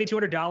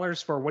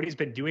 $7,200 for what he's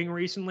been doing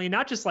recently.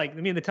 Not just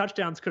the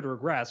touchdowns could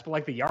regress,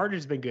 but the yardage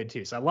has been good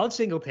too. So I love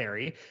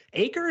Singletary.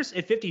 Akers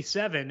at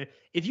 57,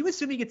 if you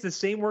assume he gets the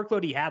same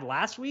workload he had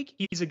last week,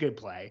 he's a good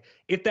play.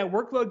 If that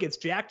workload gets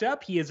jacked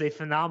up, he is a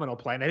phenomenal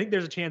play. And I think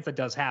there's a chance that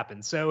does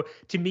happen. So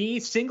to me,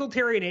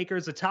 Singletary and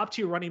Akers, the top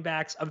 2 running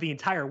backs of the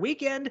entire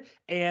weekend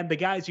and the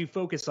guys you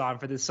focus on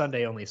for this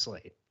Sunday only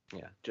slate.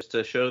 Yeah, just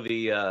to show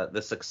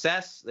the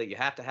success that you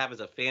have to have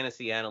as a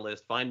fantasy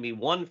analyst, find me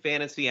one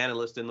fantasy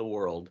analyst in the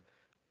world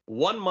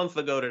 1 month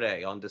ago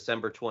today on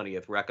December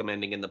 20th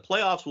recommending in the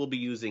playoffs we'll be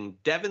using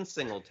Devin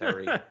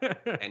Singletary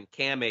and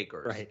Cam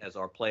Akers as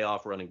our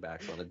playoff running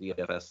backs on the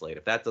DFS slate.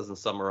 If that doesn't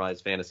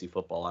summarize fantasy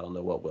football, I don't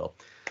know what will.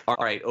 All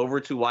right, over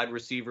to wide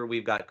receiver,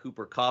 we've got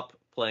Cooper Kupp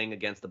playing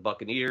against the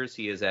Buccaneers.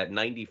 He is at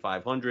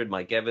 9,500.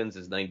 Mike Evans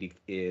is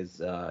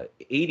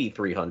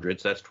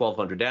 8,300, so that's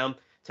 1,200 down.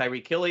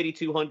 Tyreek Hill,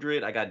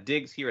 8,200. I got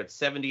Diggs here at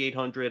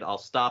 7,800. I'll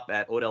stop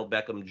at Odell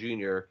Beckham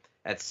Jr.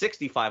 at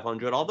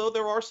 6,500, although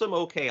there are some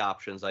okay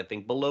options, I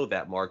think, below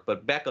that mark.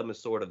 But Beckham is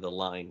sort of the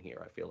line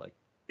here, I feel like.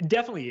 It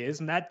definitely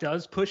is, and that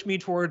does push me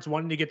towards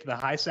wanting to get to the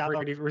high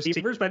salary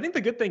receivers. But I think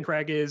the good thing,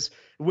 Craig, is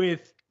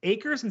with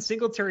Akers and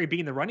Singletary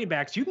being the running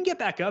backs, you can get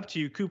back up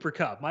to Cooper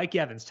Kupp, Mike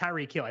Evans,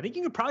 Tyreek Hill. I think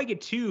you could probably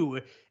get 2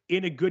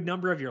 in a good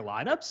number of your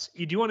lineups.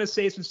 You do want to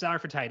save some salary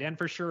for tight end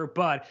for sure,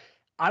 but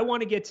I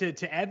want to get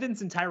to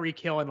Evans and Tyreek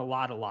Hill in a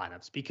lot of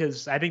lineups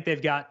because I think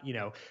they've got,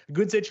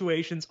 good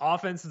situations,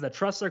 offenses that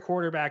trust their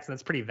quarterbacks, and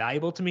that's pretty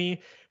valuable to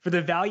me. For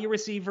the value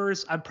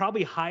receivers, I'm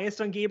probably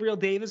highest on Gabriel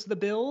Davis of the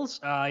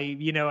Bills. I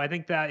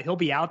think that he'll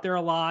be out there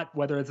a lot,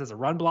 whether it's as a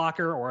run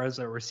blocker or as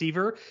a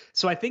receiver.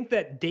 So I think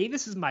that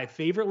Davis is my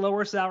favorite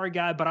lower salary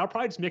guy, but I'll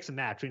probably just mix and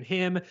match between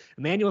him,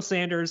 Emmanuel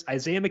Sanders,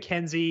 Isaiah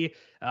McKenzie,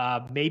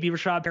 maybe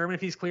Rashad Perriman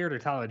if he's cleared, or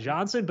Tyler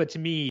Johnson. But to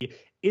me,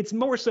 it's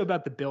more so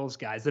about the Bills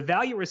guys. The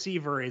value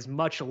receiver is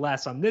much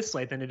less on this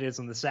slate than it is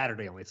on the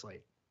Saturday only slate.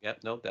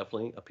 Yep, no,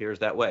 definitely appears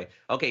that way.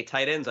 Okay,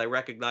 tight ends, I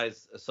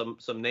recognize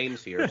some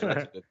names here, so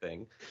that's a good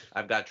thing.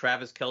 I've got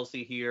Travis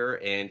Kelce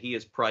here, and he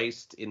is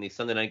priced in the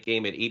Sunday night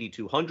game at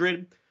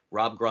 8,200.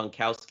 Rob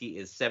Gronkowski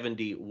is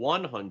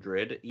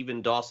 7,100.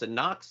 Even Dawson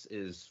Knox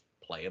is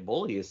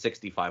playable. He is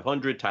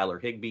 6,500. Tyler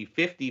Higbee,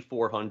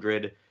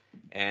 5,400.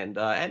 And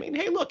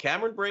hey, look,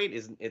 Cameron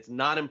Brate it's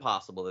not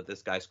impossible that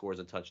this guy scores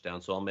a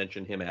touchdown, so I'll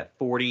mention him at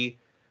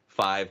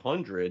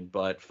 4,500.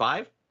 But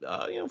 4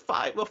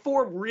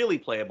 really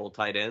playable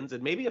tight ends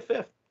and maybe a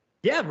 5th.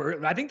 Yeah,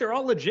 I think they're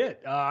all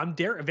legit. I'm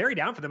very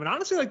down for them. And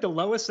honestly, like the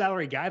lowest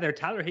salary guy there,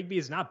 Tyler Higbee,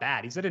 is not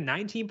bad. He's at a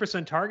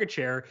 19% target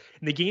share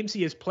in the games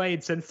he has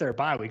played since their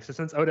bye week. So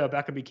since Odell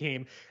Beckham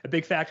became a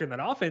big factor in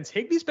that offense,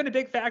 Higbee's been a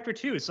big factor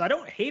too. So I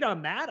don't hate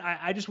on that.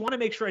 I just want to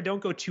make sure I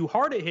don't go too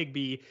hard at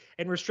Higbee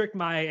and restrict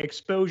my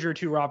exposure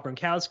to Rob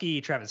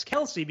Gronkowski, Travis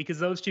Kelce, because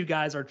those two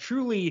guys are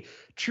truly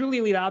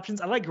elite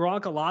options. I like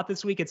Gronk a lot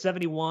this week at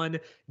 71.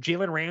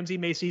 Jalen Ramsey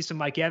may see some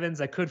Mike Evans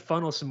that could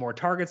funnel some more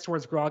targets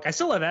towards Gronk. I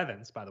still have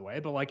Evans, by the way,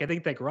 but like I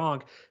think that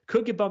Gronk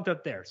could get bumped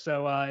up there.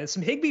 So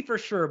some Higbee for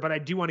sure, but I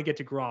do want to get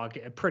to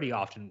Gronk pretty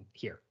often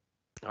here.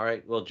 All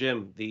right. Well,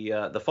 Jim,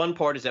 the fun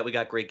part is that we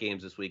got great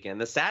games this weekend.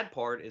 The sad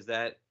part is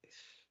that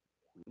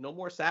no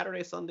more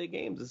Saturday, Sunday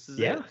games. This is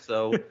it.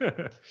 So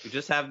we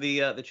just have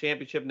the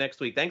championship next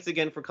week. Thanks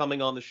again for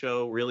coming on the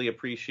show. Really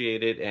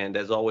appreciate it. And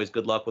as always,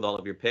 good luck with all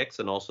of your picks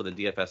and also the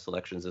DFS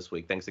selections this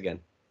week. Thanks again.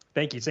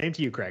 Thank you. Same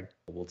to you, Craig.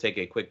 We'll take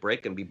a quick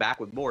break and be back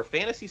with more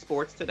fantasy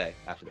sports today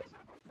after this.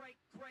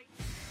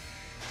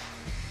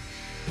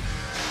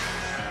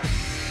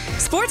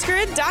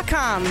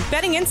 SportsGrid.com.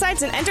 Betting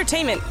insights and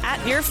entertainment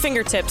at your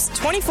fingertips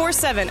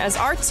 24/7 as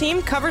our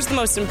team covers the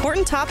most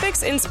important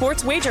topics in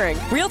sports wagering.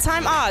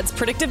 Real-time odds,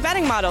 predictive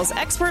betting models,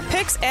 expert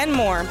picks, and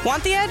more.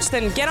 Want the edge?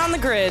 Then get on the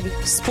grid.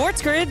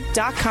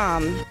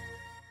 SportsGrid.com.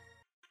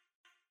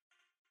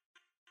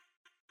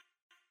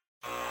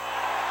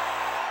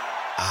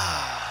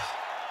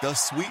 The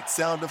sweet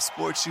sound of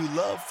sports you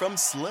love from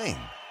Sling.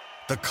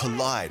 The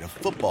collide of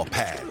football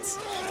pads.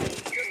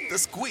 The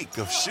squeak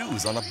of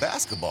shoes on a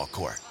basketball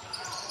court.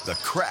 The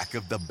crack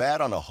of the bat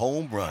on a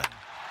home run.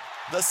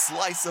 The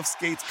slice of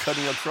skates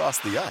cutting across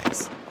the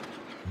ice.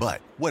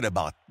 But what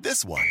about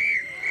this one?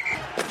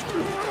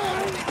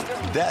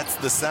 That's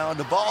the sound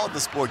of all the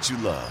sports you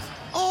love,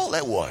 all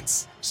at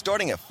once.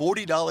 Starting at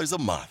 $40 a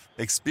month.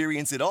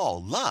 Experience it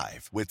all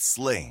live with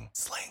Sling.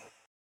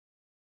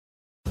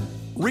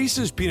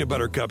 Reese's peanut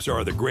butter cups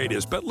are the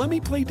greatest, but let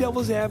me play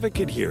devil's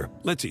advocate here.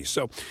 Let's see.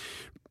 So,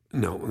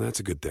 no, that's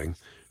a good thing.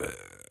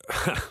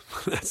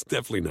 That's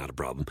definitely not a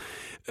problem.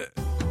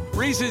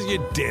 Reese's,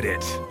 you did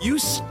it. You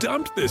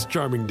stumped this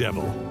charming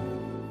devil.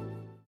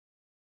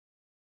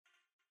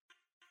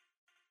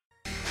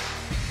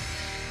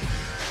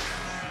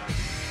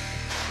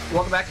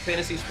 Welcome back to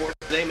Fantasy Sports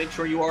Today. Make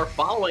sure you are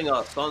following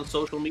us on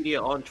social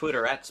media, on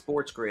Twitter at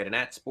SportsGrid and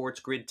at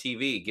SportsGrid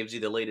TV. Gives you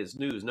the latest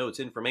news, notes,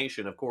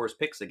 information, of course,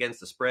 picks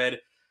against the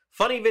spread.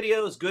 Funny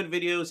videos, good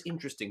videos,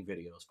 interesting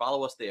videos.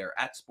 Follow us there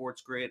at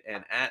SportsGrid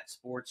and at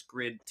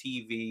SportsGrid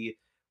TV.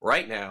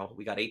 Right now,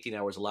 we got 18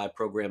 hours of live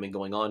programming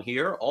going on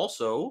here.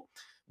 Also,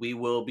 we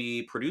will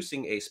be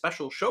producing a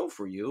special show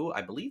for you,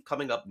 I believe,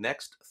 coming up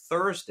next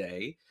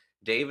Thursday.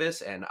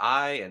 Davis and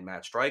I and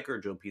Matt Stryker,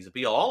 Joe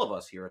Pisapia, all of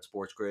us here at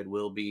SportsGrid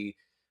will be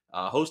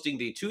hosting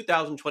the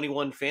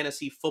 2021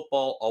 Fantasy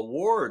Football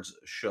Awards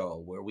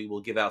show, where we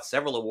will give out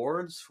several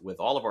awards with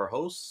all of our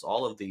hosts,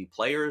 all of the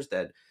players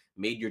that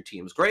made your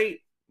teams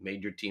great,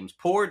 made your teams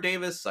poor,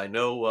 Davis. I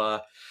know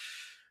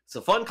it's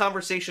a fun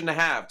conversation to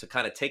have, to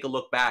kind of take a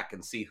look back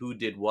and see who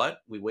did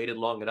what. We waited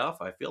long enough.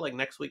 I feel like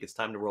next week it's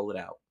time to roll it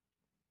out.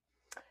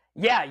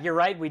 Yeah, you're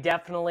right. We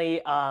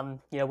definitely,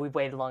 we've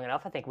waited long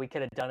enough. I think we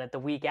could have done it the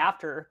week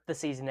after the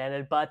season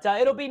ended, but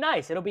it'll be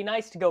nice. It'll be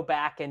nice to go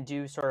back and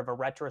do sort of a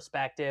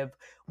retrospective.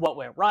 What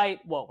went right?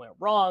 What went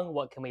wrong?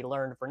 What can we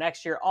learn for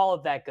next year? All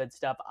of that good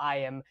stuff. I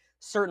am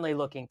certainly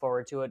looking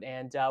forward to it,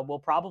 and we'll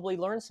probably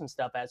learn some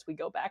stuff as we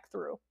go back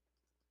through.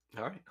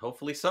 All right,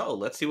 hopefully so.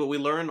 Let's see what we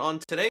learn on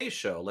today's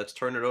show. Let's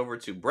turn it over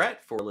to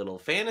Brett for a little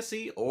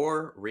fantasy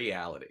or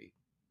reality.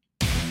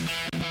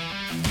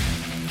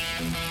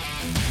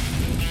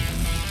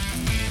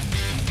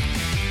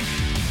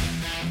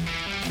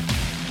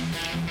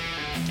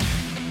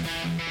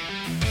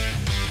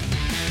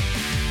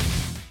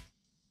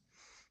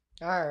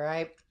 All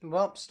right.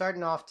 Well,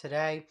 starting off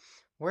today,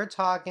 we're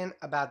talking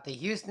about the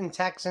Houston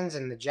Texans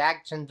and the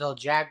Jacksonville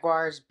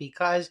Jaguars,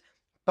 because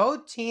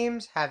both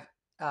teams have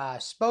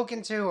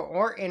spoken to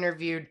or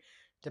interviewed,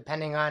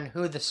 depending on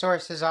who the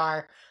sources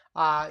are,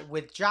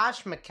 with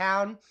Josh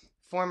McCown,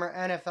 former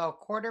NFL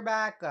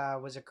quarterback,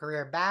 was a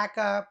career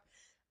backup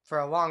for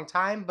a long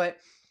time, but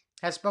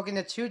has spoken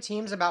to two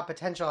teams about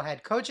potential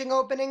head coaching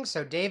openings.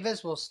 So,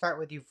 Davis, we'll start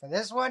with you for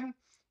this one.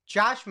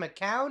 Josh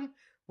McCown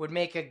would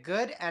make a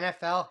good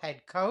NFL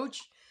head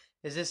coach.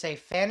 Is this a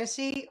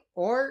fantasy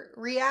or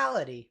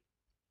reality?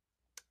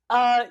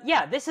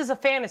 Yeah, this is a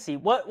fantasy.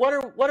 What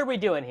are we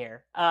doing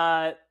here?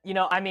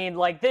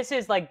 This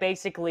is like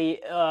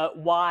basically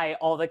why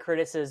all the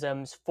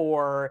criticisms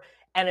for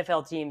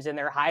NFL teams and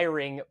their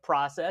hiring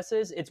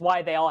processes, it's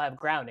why they all have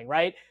grounding,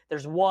 right?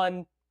 There's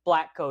one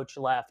black coach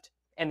left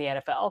in the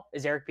NFL.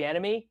 Is Eric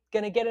Bieniemy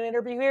going to get an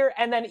interview here?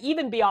 And then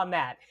even beyond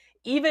that,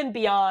 even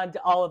beyond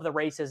all of the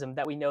racism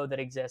that we know that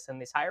exists in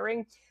this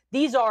hiring,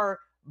 these are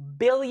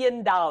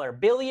billion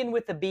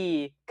with a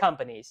B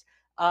companies.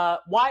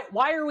 Why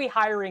are we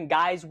hiring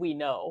guys we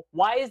know?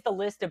 Why is the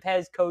list of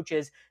head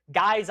coaches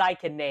guys I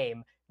can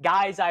name,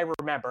 guys I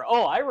remember?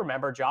 Oh, I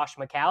remember Josh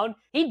McCown.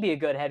 He'd be a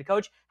good head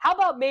coach. How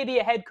about maybe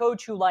a head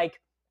coach who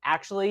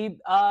actually,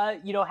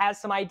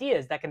 has some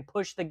ideas that can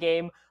push the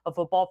game of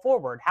football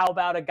forward? How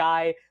about a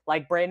guy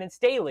like Brandon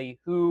Staley,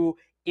 who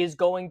is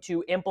going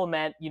to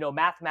implement,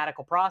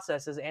 mathematical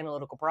processes,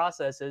 analytical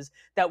processes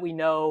that we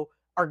know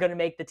are going to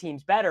make the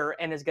teams better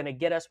and is going to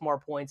get us more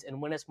points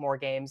and win us more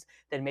games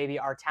than maybe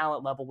our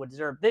talent level would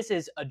deserve? This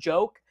is a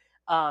joke.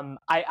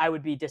 I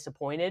would be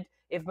disappointed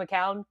if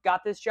McCown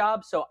got this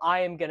job. So I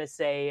am going to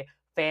say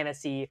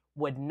fantasy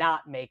would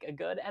not make a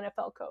good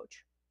NFL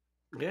coach.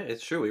 Yeah,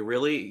 it's true.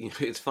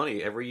 It's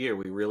funny. Every year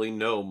we really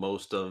know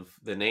most of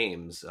the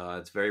names.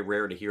 It's very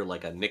rare to hear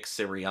like a Nick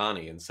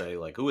Sirianni and say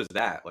like, who is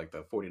that? Like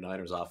the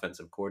 49ers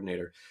offensive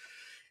coordinator.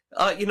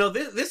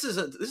 This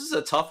is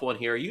a tough one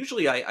here.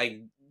 Usually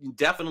I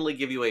definitely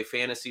give you a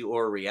fantasy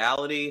or a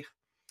reality.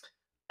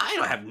 I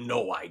don't have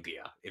no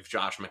idea if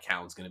Josh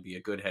McCown's going to be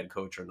a good head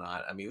coach or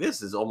not. I mean,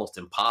 this is almost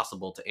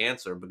impossible to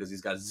answer because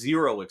he's got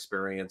zero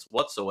experience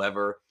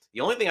whatsoever.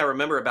 The only thing I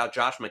remember about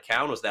Josh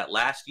McCown was that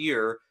last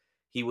year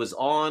he was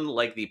on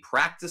like the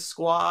practice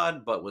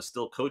squad, but was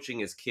still coaching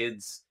his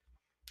kids'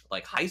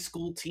 like high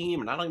school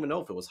team. And I don't even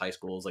know if it was high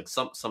school. It was like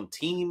some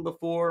team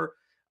before.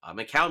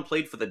 McCown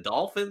played for the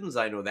Dolphins.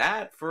 I know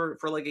that for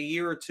like a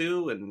year or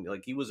two. And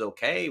like he was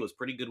okay. He was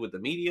pretty good with the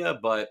media.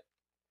 But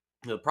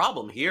the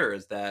problem here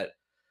is that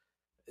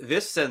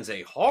this sends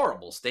a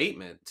horrible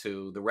statement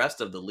to the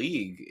rest of the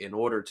league in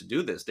order to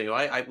do this.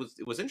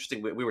 It was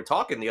interesting. We were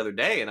talking the other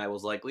day and I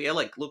was like, yeah,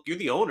 like, look, you're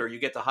the owner. You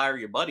get to hire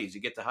your buddies. You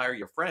get to hire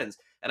your friends.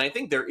 And I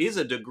think there is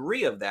a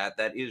degree of that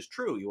is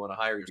true. You want to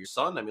hire your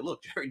son. I mean,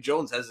 look, Jerry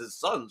Jones has his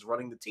sons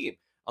running the team.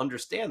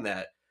 Understand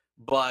that.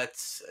 But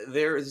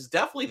there is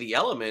definitely the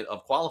element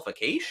of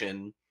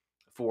qualification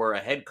for a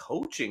head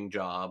coaching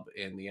job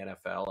in the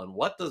NFL. And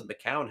what does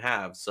McCown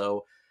have?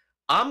 So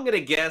I'm going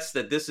to guess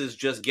that this is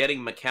just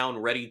getting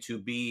McCown ready to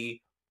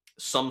be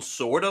some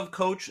sort of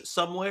coach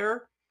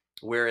somewhere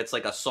where it's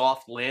like a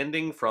soft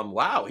landing from,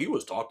 wow, he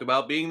was talked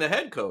about being the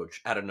head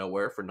coach out of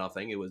nowhere for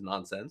nothing. It was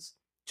nonsense,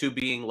 to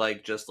being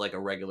like just like a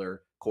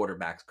regular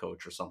quarterbacks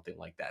coach or something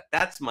like that.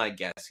 That's my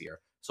guess here.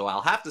 So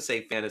I'll have to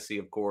say fantasy,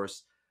 of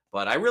course,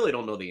 but I really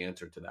don't know the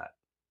answer to that.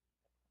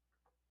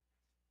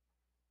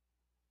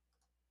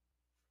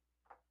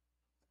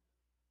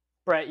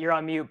 Brett, you're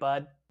on mute,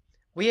 bud.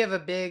 We have a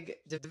big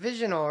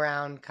divisional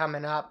round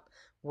coming up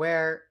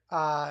where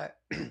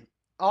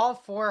all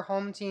four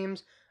home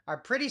teams are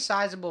pretty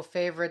sizable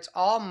favorites,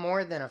 all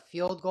more than a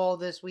field goal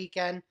this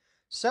weekend.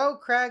 So,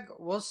 Craig,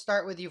 we'll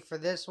start with you for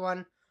this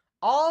one.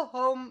 All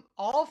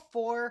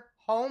four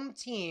home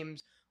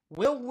teams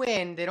will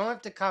win. They don't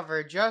have to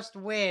cover, just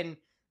win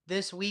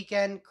this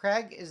weekend.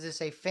 Craig, is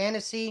this a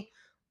fantasy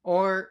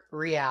or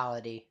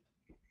reality?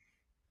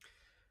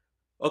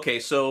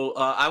 Okay, so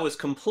I was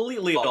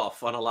completely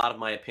off on a lot of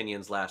my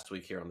opinions last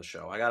week here on the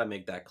show. I got to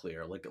make that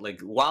clear. Like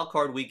wild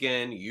card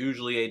weekend,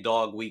 usually a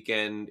dog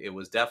weekend. It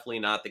was definitely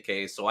not the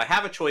case. So I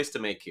have a choice to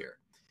make here.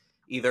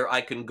 Either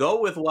I can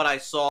go with what I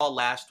saw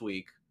last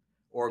week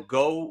or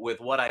go with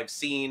what I've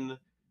seen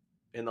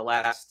in the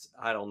last,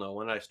 I don't know,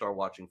 when did I start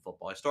watching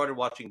football? I started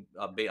watching,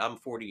 I'm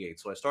 48,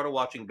 so I started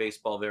watching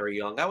baseball very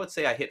young. I would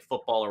say I hit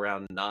football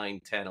around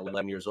 9, 10,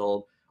 11 years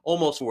old,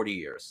 almost 40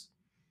 years.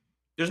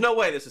 There's no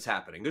way this is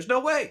happening. There's no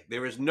way.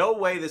 There is no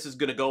way this is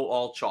going to go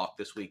all chalk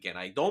this weekend.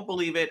 I don't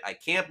believe it. I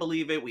can't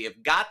believe it. We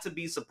have got to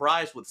be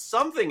surprised with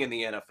something in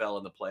the NFL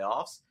in the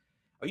playoffs.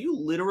 Are you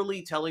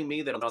literally telling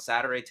me that on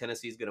Saturday,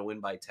 Tennessee is going to win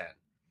by 10?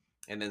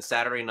 And then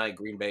Saturday night,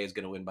 Green Bay is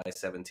going to win by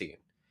 17.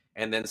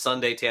 And then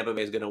Sunday, Tampa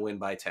Bay is going to win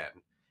by 10.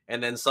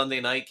 And then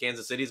Sunday night,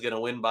 Kansas City is going to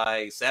win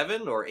by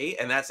 7 or 8.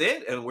 And that's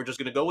it. And we're just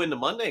going to go into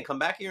Monday and come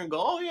back here and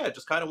go, oh, yeah, it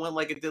just kind of went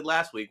like it did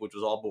last week, which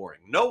was all boring.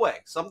 No way.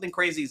 Something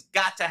crazy's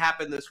got to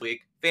happen this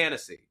week.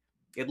 Fantasy.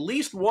 At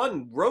least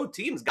one road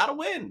team's got to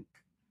win.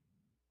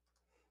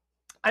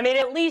 I mean,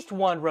 at least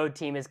one road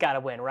team has got to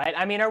win, right?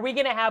 I mean, are we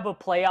going to have a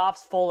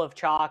playoffs full of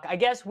chalk? I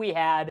guess we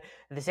had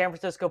the San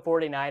Francisco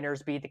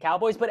 49ers beat the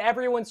Cowboys, but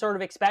everyone sort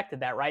of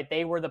expected that, right?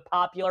 They were the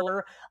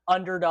popular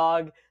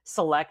underdog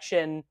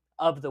selection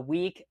of the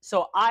week.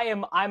 So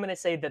I'm going to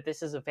say that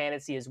this is a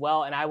fantasy as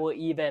well, and I will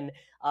even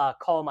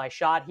call my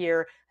shot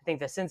here. I think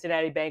the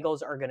Cincinnati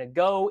Bengals are going to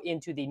go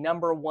into the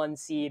number 1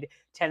 seed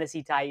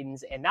Tennessee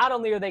Titans, and not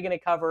only are they going to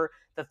cover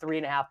the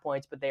 3.5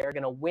 points, but they are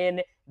going to win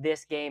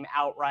this game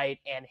outright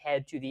and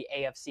head to the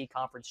AFC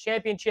Conference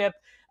Championship.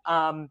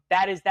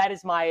 That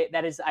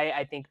is,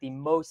 I think, the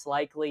most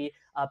likely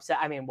upset.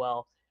 I mean,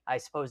 well, I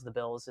suppose the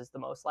Bills is the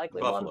most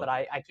likely Buffalo. one, but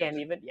I can't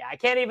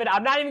even,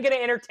 I'm not even going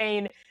to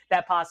entertain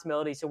that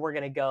possibility. So we're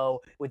going to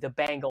go with the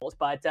Bengals,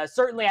 but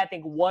certainly I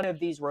think one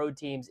of these road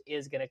teams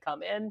is going to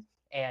come in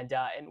and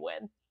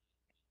win.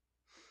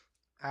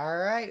 All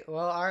right.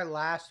 Well, our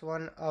last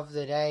one of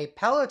the day,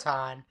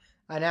 Peloton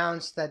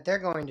announced that they're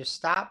going to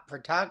stop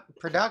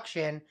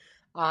production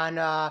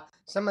on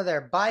some of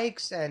their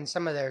bikes and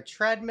some of their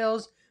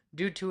treadmills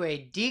due to a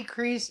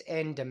decrease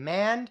in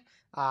demand.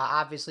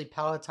 Obviously,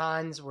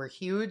 Pelotons were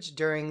huge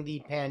during the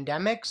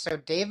pandemic. So,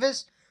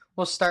 Davis,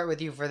 we'll start with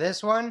you for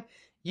this one.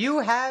 You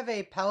have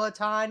a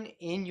Peloton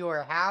in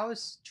your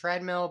house,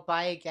 treadmill,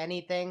 bike,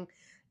 anything.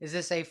 Is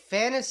this a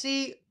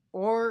fantasy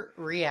or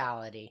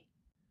reality?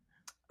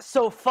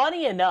 So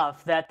funny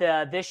enough that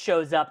this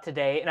shows up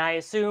today, and I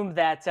assume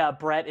that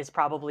Brett is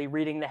probably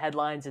reading the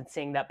headlines and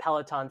seeing that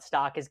Peloton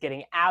stock is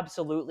getting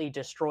absolutely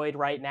destroyed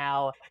right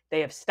now.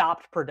 They have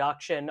stopped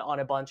production on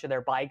a bunch of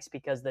their bikes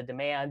because the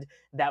demand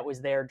that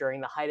was there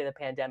during the height of the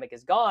pandemic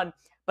is gone.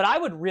 But I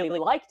would really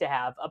like to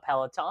have a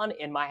Peloton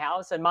in my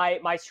house. And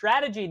my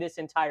strategy this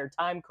entire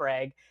time,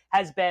 Craig,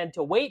 has been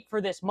to wait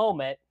for this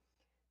moment,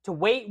 to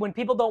wait when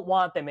people don't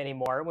want them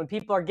anymore, when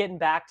people are getting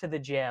back to the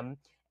gym,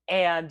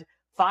 and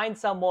find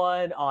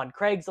someone on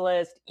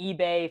Craigslist,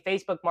 eBay,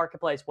 Facebook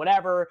Marketplace,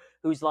 whatever,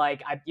 who's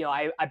like,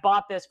 I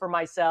bought this for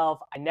myself.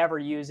 I never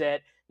use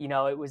it.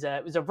 It was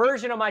a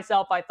version of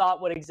myself I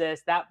thought would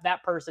exist.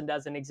 That person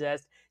doesn't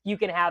exist. You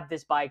can have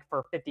this bike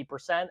for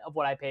 50% of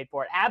what I paid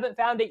for it. I haven't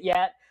found it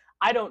yet.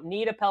 I don't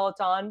need a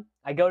Peloton.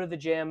 I go to the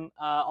gym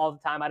all the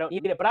time. I don't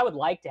need it, but I would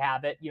like to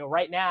have it.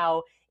 Right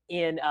now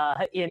in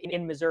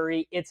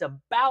Missouri, it's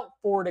about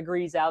 4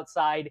 degrees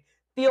outside.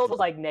 Feels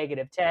like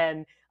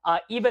 -10.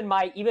 Even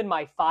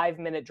my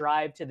 5-minute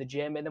drive to the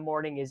gym in the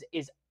morning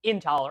is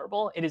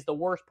intolerable. It is the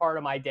worst part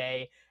of my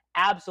day.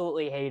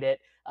 Absolutely hate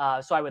it.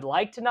 So I would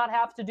like to not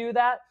have to do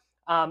that.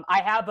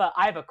 I have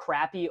a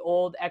crappy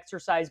old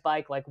exercise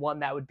bike, like one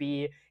that would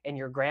be in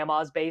your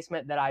grandma's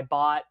basement, that I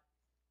bought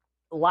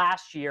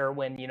last year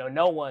when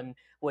no one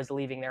was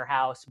leaving their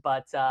house.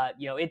 But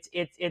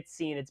it's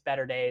seen its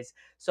better days.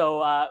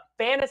 So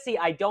fantasy,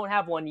 I don't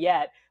have one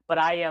yet. But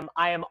I am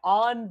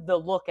on the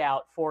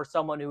lookout for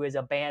someone who is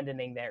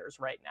abandoning theirs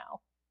right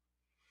now.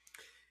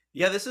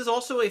 Yeah, this is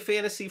also a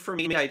fantasy for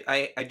me.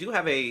 I do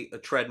have a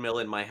treadmill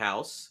in my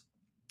house,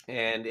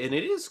 and it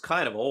is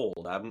kind of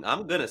old.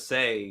 I'm gonna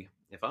say,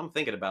 if I'm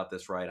thinking about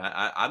this right,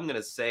 I'm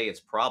gonna say it's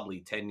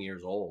probably 10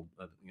 years old.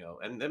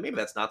 And maybe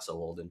that's not so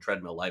old in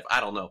treadmill life.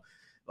 I don't know,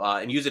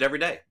 and use it every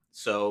day.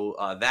 So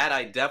that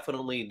I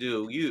definitely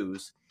do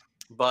use.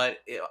 But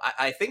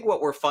I think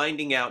what we're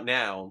finding out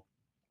now,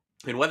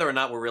 and whether or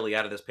not we're really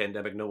out of this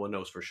pandemic, no one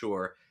knows for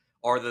sure,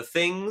 are the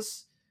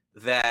things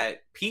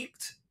that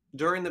peaked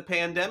during the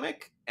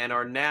pandemic and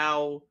are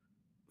now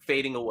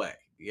fading away.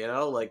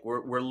 Like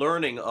we're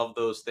learning of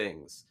those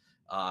things.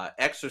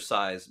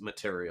 Exercise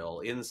material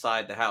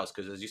inside the house,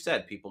 because as you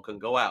said, people can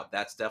go out.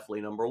 That's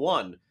definitely number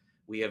one.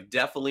 We have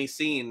definitely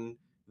seen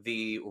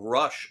the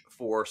rush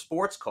for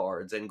sports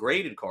cards and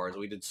graded cards.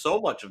 We did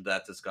so much of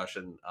that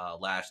discussion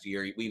last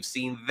year. We've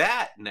seen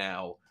that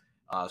now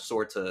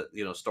start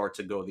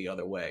to go the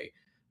other way.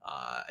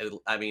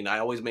 I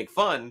always make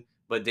fun,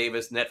 but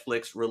Davis,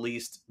 Netflix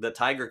released the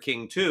Tiger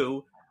King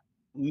 2.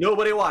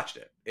 Nobody watched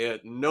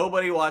it.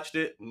 Nobody watched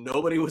it.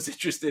 Nobody was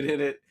interested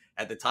in it.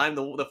 At the time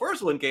the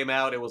first one came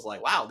out, it was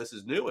like, wow, this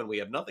is new and we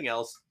have nothing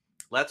else.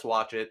 Let's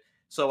watch it.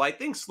 So I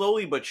think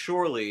slowly but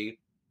surely,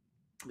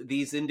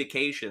 these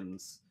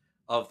indications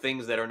of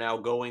things that are now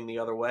going the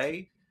other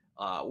way,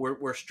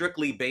 we're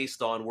strictly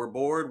based on, we're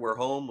bored, we're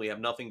home, we have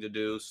nothing to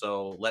do,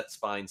 so let's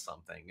find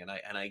something. And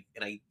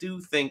I do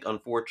think,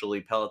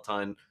 unfortunately,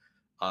 Peloton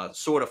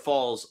sort of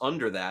falls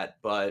under that.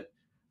 But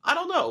I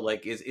don't know.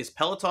 Like, is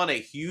Peloton a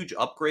huge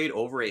upgrade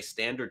over a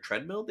standard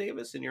treadmill,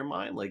 Davis, in your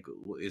mind? Like,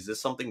 is this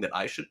something that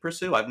I should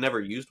pursue? I've never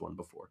used one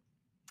before.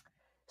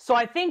 So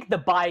I think the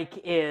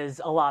bike is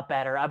a lot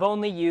better. I've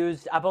only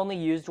used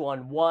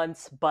one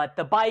once, but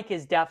the bike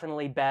is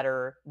definitely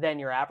better than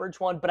your average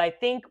one. But I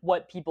think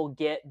what people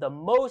get the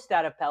most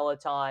out of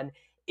Peloton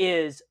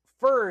is,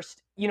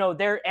 first,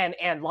 there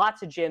and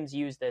lots of gyms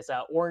use this.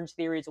 Orange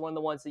Theory is one of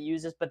the ones that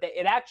use this, but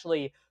it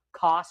actually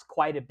costs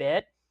quite a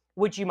bit,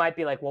 which you might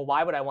be like, well,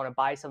 why would I want to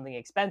buy something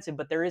expensive?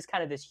 But there is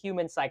kind of this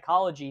human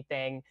psychology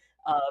thing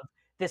of,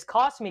 this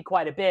costs me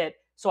quite a bit,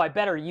 so I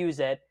better use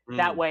it.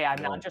 That way I'm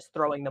not just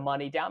throwing the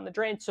money down the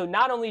drain. So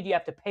not only do you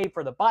have to pay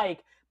for the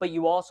bike, but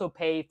you also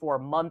pay for a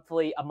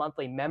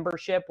monthly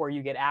membership where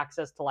you get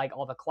access to like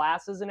all the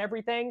classes and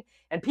everything.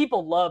 And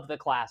people love the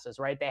classes,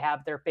 right? They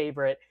have their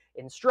favorite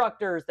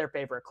instructors, their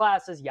favorite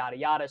classes, yada,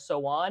 yada,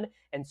 so on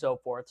and so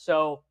forth.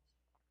 So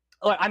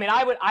look,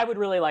 I would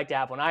really like to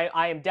have one.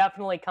 I am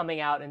definitely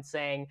coming out and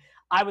saying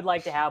I would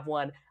like to have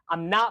one.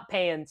 I'm not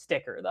paying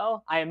sticker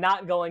though. I am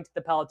not going to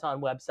the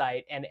Peloton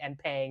website and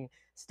paying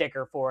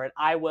sticker for it.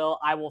 I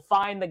will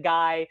find the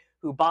guy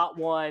who bought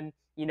one,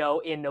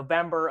 in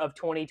November of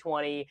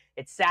 2020.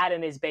 It sat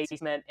in his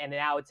basement and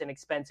now it's an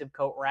expensive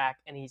coat rack.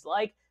 And he's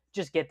like,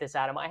 just get this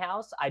out of my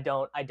house. I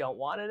don't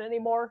want it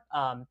anymore.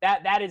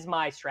 That is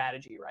my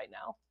strategy right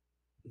now.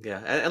 Yeah.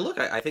 And look,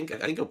 I think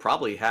you'll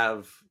probably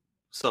have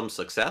some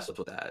success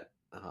with that.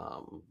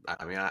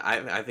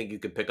 I think you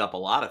could pick up a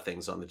lot of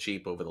things on the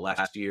cheap over the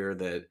last year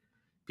that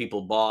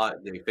people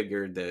bought. They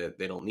figured that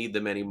they don't need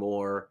them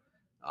anymore.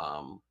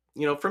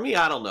 For me,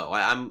 I don't know.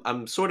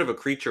 I'm sort of a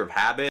creature of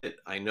habit.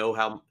 I know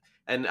how,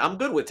 and I'm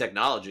good with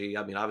technology.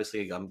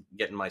 Obviously, I'm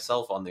getting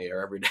myself on the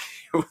air every day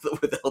with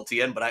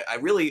LTN, but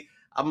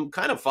I'm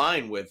kind of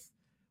fine with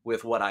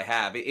what I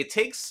have. It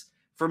takes,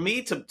 for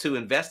me to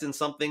invest in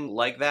something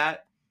like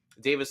that,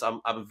 Davis,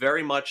 I'm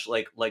very much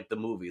like the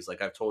movies.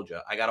 Like I've told you,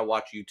 I got to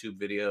watch YouTube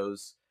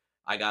videos.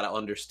 I got to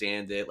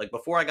understand it. Like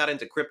before I got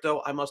into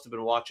crypto, I must have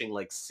been watching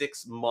like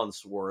 6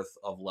 months worth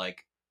of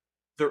like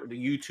the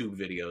YouTube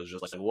videos,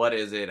 just like what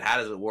is it? How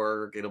does it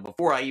work? You know,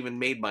 before I even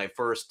made my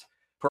first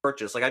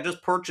purchase, like I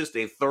just purchased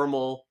a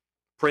thermal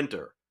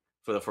printer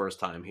for the first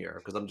time here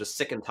because I'm just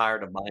sick and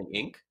tired of buying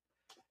ink.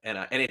 And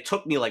it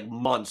took me like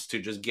months to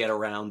just get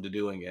around to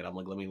doing it. I'm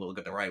like, let me look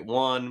at the right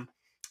one.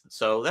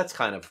 So that's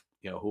kind of,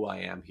 who I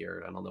am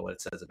here. I don't know what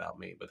it says about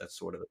me, but that's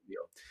sort of the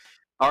deal.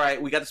 All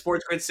right, we got the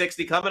Sports Grid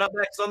 60 coming up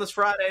next on this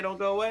Friday. Don't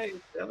go away.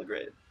 Stay on the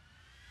grid.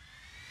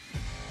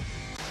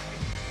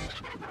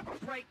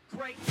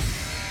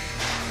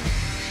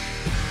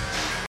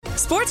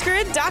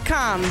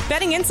 SportsGrid.com.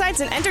 Betting insights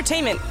and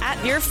entertainment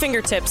at your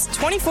fingertips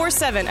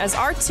 24/7 as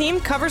our team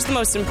covers the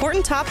most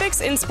important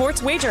topics in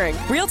sports wagering.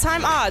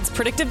 Real-time odds,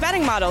 predictive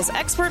betting models,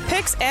 expert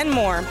picks, and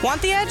more.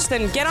 Want the edge?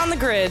 Then get on the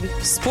grid.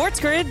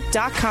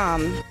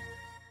 SportsGrid.com.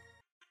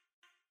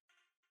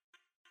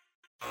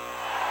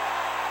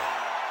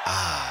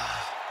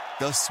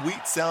 The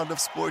sweet sound of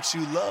sports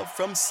you love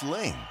from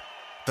Sling.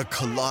 The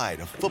collide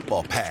of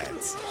football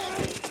pads.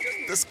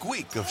 The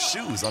squeak of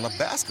shoes on a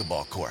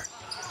basketball court.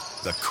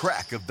 The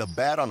crack of the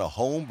bat on a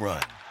home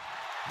run.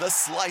 The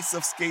slice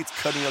of skates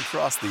cutting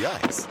across the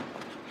ice.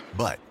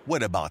 But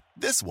what about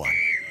this one?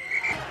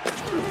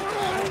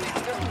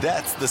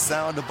 That's the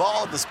sound of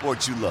all the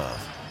sports you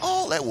love,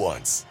 all at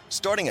once.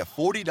 Starting at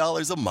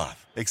 $40 a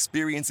month.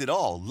 Experience it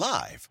all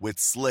live with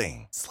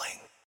Sling.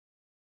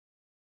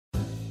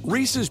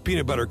 Reese's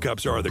Peanut Butter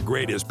Cups are the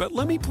greatest, but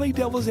let me play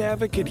devil's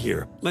advocate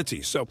here. Let's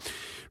see. So,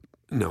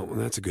 no,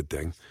 that's a good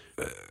thing.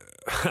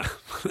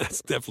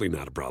 That's definitely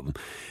not a problem.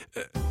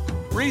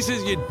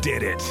 Reese's, you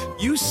did it.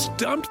 You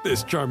stumped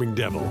this charming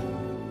devil.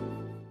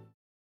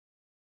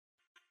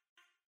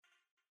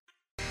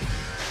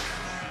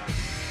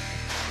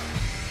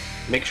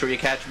 Make sure you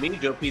catch me,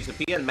 Joe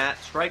Pisapia, and Matt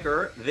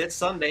Stryker this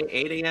Sunday,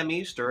 8 a.m.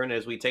 Eastern,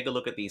 as we take a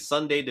look at the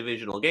Sunday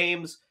divisional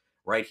games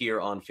right here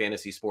on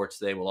Fantasy Sports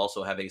Today. We'll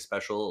also have a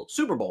special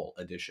Super Bowl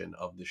edition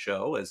of the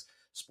show as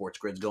Sports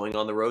Grid's going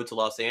on the road to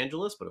Los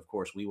Angeles. But, of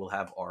course, we will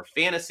have our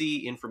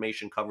fantasy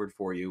information covered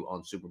for you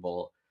on Super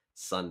Bowl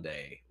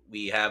Sunday.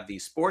 We have the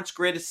Sports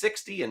Grid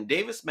 60 and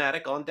Davis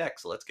Maddock on deck,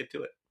 so let's get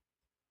to it.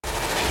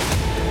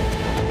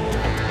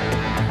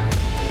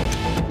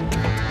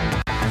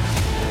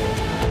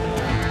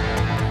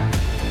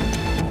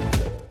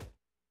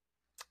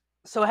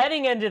 So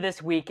heading into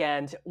this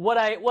weekend, what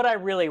I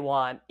really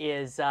want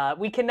is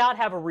we cannot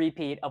have a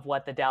repeat of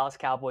what the Dallas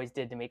Cowboys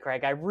did to me,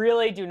 Craig. I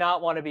really do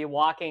not want to be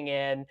walking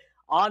in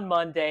on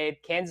Monday,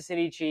 Kansas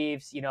City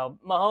Chiefs,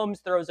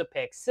 Mahomes throws a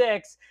pick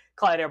six,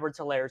 Clyde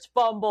Edwards-Hilaire's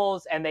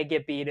fumbles, and they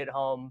get beat at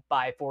home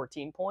by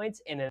 14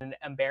 points in an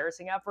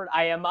embarrassing effort.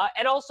 I am,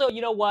 and also,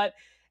 you know what?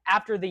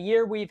 After the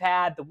year we've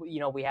had,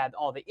 we had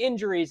all the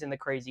injuries and the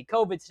crazy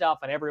COVID stuff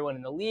and everyone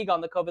in the league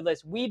on the COVID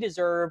list, we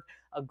deserve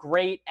a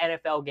great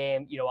NFL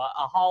game,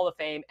 a Hall of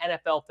Fame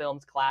NFL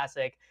Films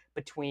classic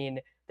between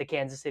the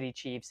Kansas City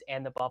Chiefs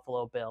and the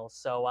Buffalo Bills.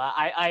 So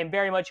I am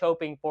very much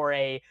hoping for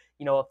a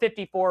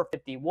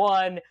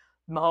 54-51.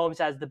 Mahomes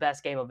has the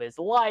best game of his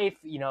life.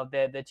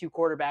 The two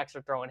quarterbacks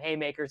are throwing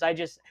haymakers.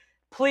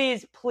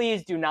 Please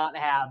do not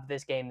have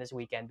this game this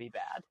weekend be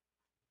bad.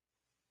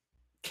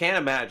 Can't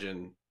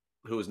imagine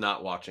who is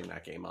not watching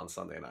that game on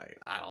Sunday night.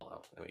 I don't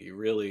know. I mean, you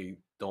really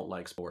don't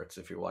like sports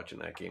if you're watching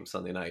that game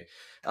Sunday night.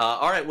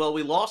 All right, well,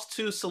 we lost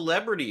two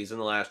celebrities in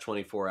the last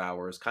 24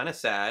 hours. Kind of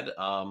sad.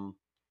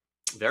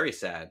 Very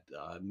sad.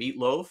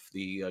 Meatloaf,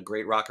 the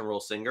great rock and roll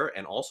singer,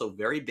 and also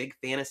very big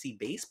fantasy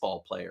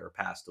baseball player,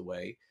 passed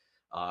away.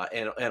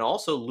 And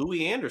also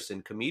Louis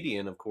Anderson,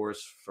 comedian, of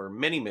course, for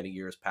many, many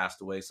years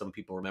passed away. Some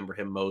people remember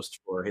him most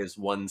for his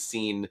one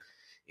scene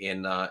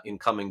in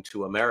Coming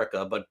to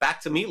America. But back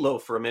to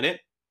Meatloaf for a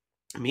minute.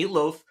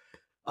 Meatloaf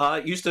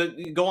used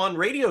to go on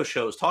radio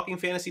shows talking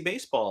fantasy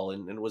baseball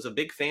and was a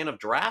big fan of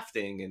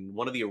drafting and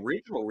one of the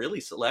original really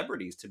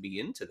celebrities to be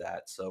into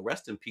that. So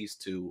rest in peace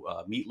to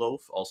Meatloaf.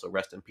 Also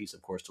rest in peace,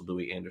 of course, to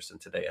Louis Anderson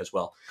today as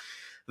well.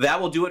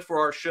 That will do it for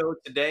our show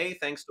today.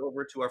 Thanks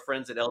over to our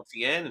friends at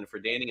LTN and for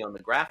Danny on the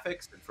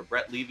graphics and for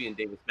Brett Levy and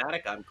Davis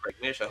Maddock. I'm Craig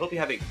Mish. I hope you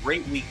have a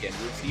great weekend.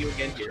 We'll see you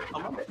again here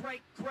on Monday.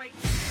 Great.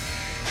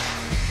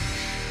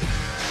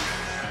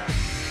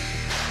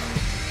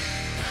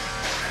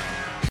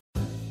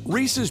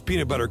 Reese's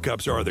Peanut Butter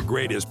Cups are the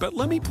greatest, but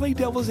let me play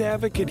devil's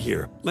advocate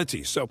here. Let's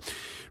see. So,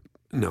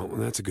 no,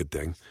 that's a good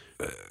thing.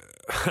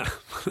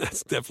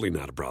 That's definitely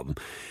not a problem.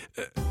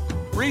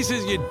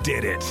 Reese's, you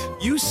did it.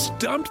 You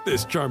stumped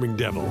this charming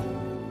devil.